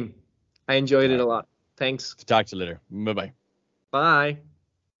 same. I enjoyed All it a right. lot. Thanks. Talk to you later. Bye-bye. Bye.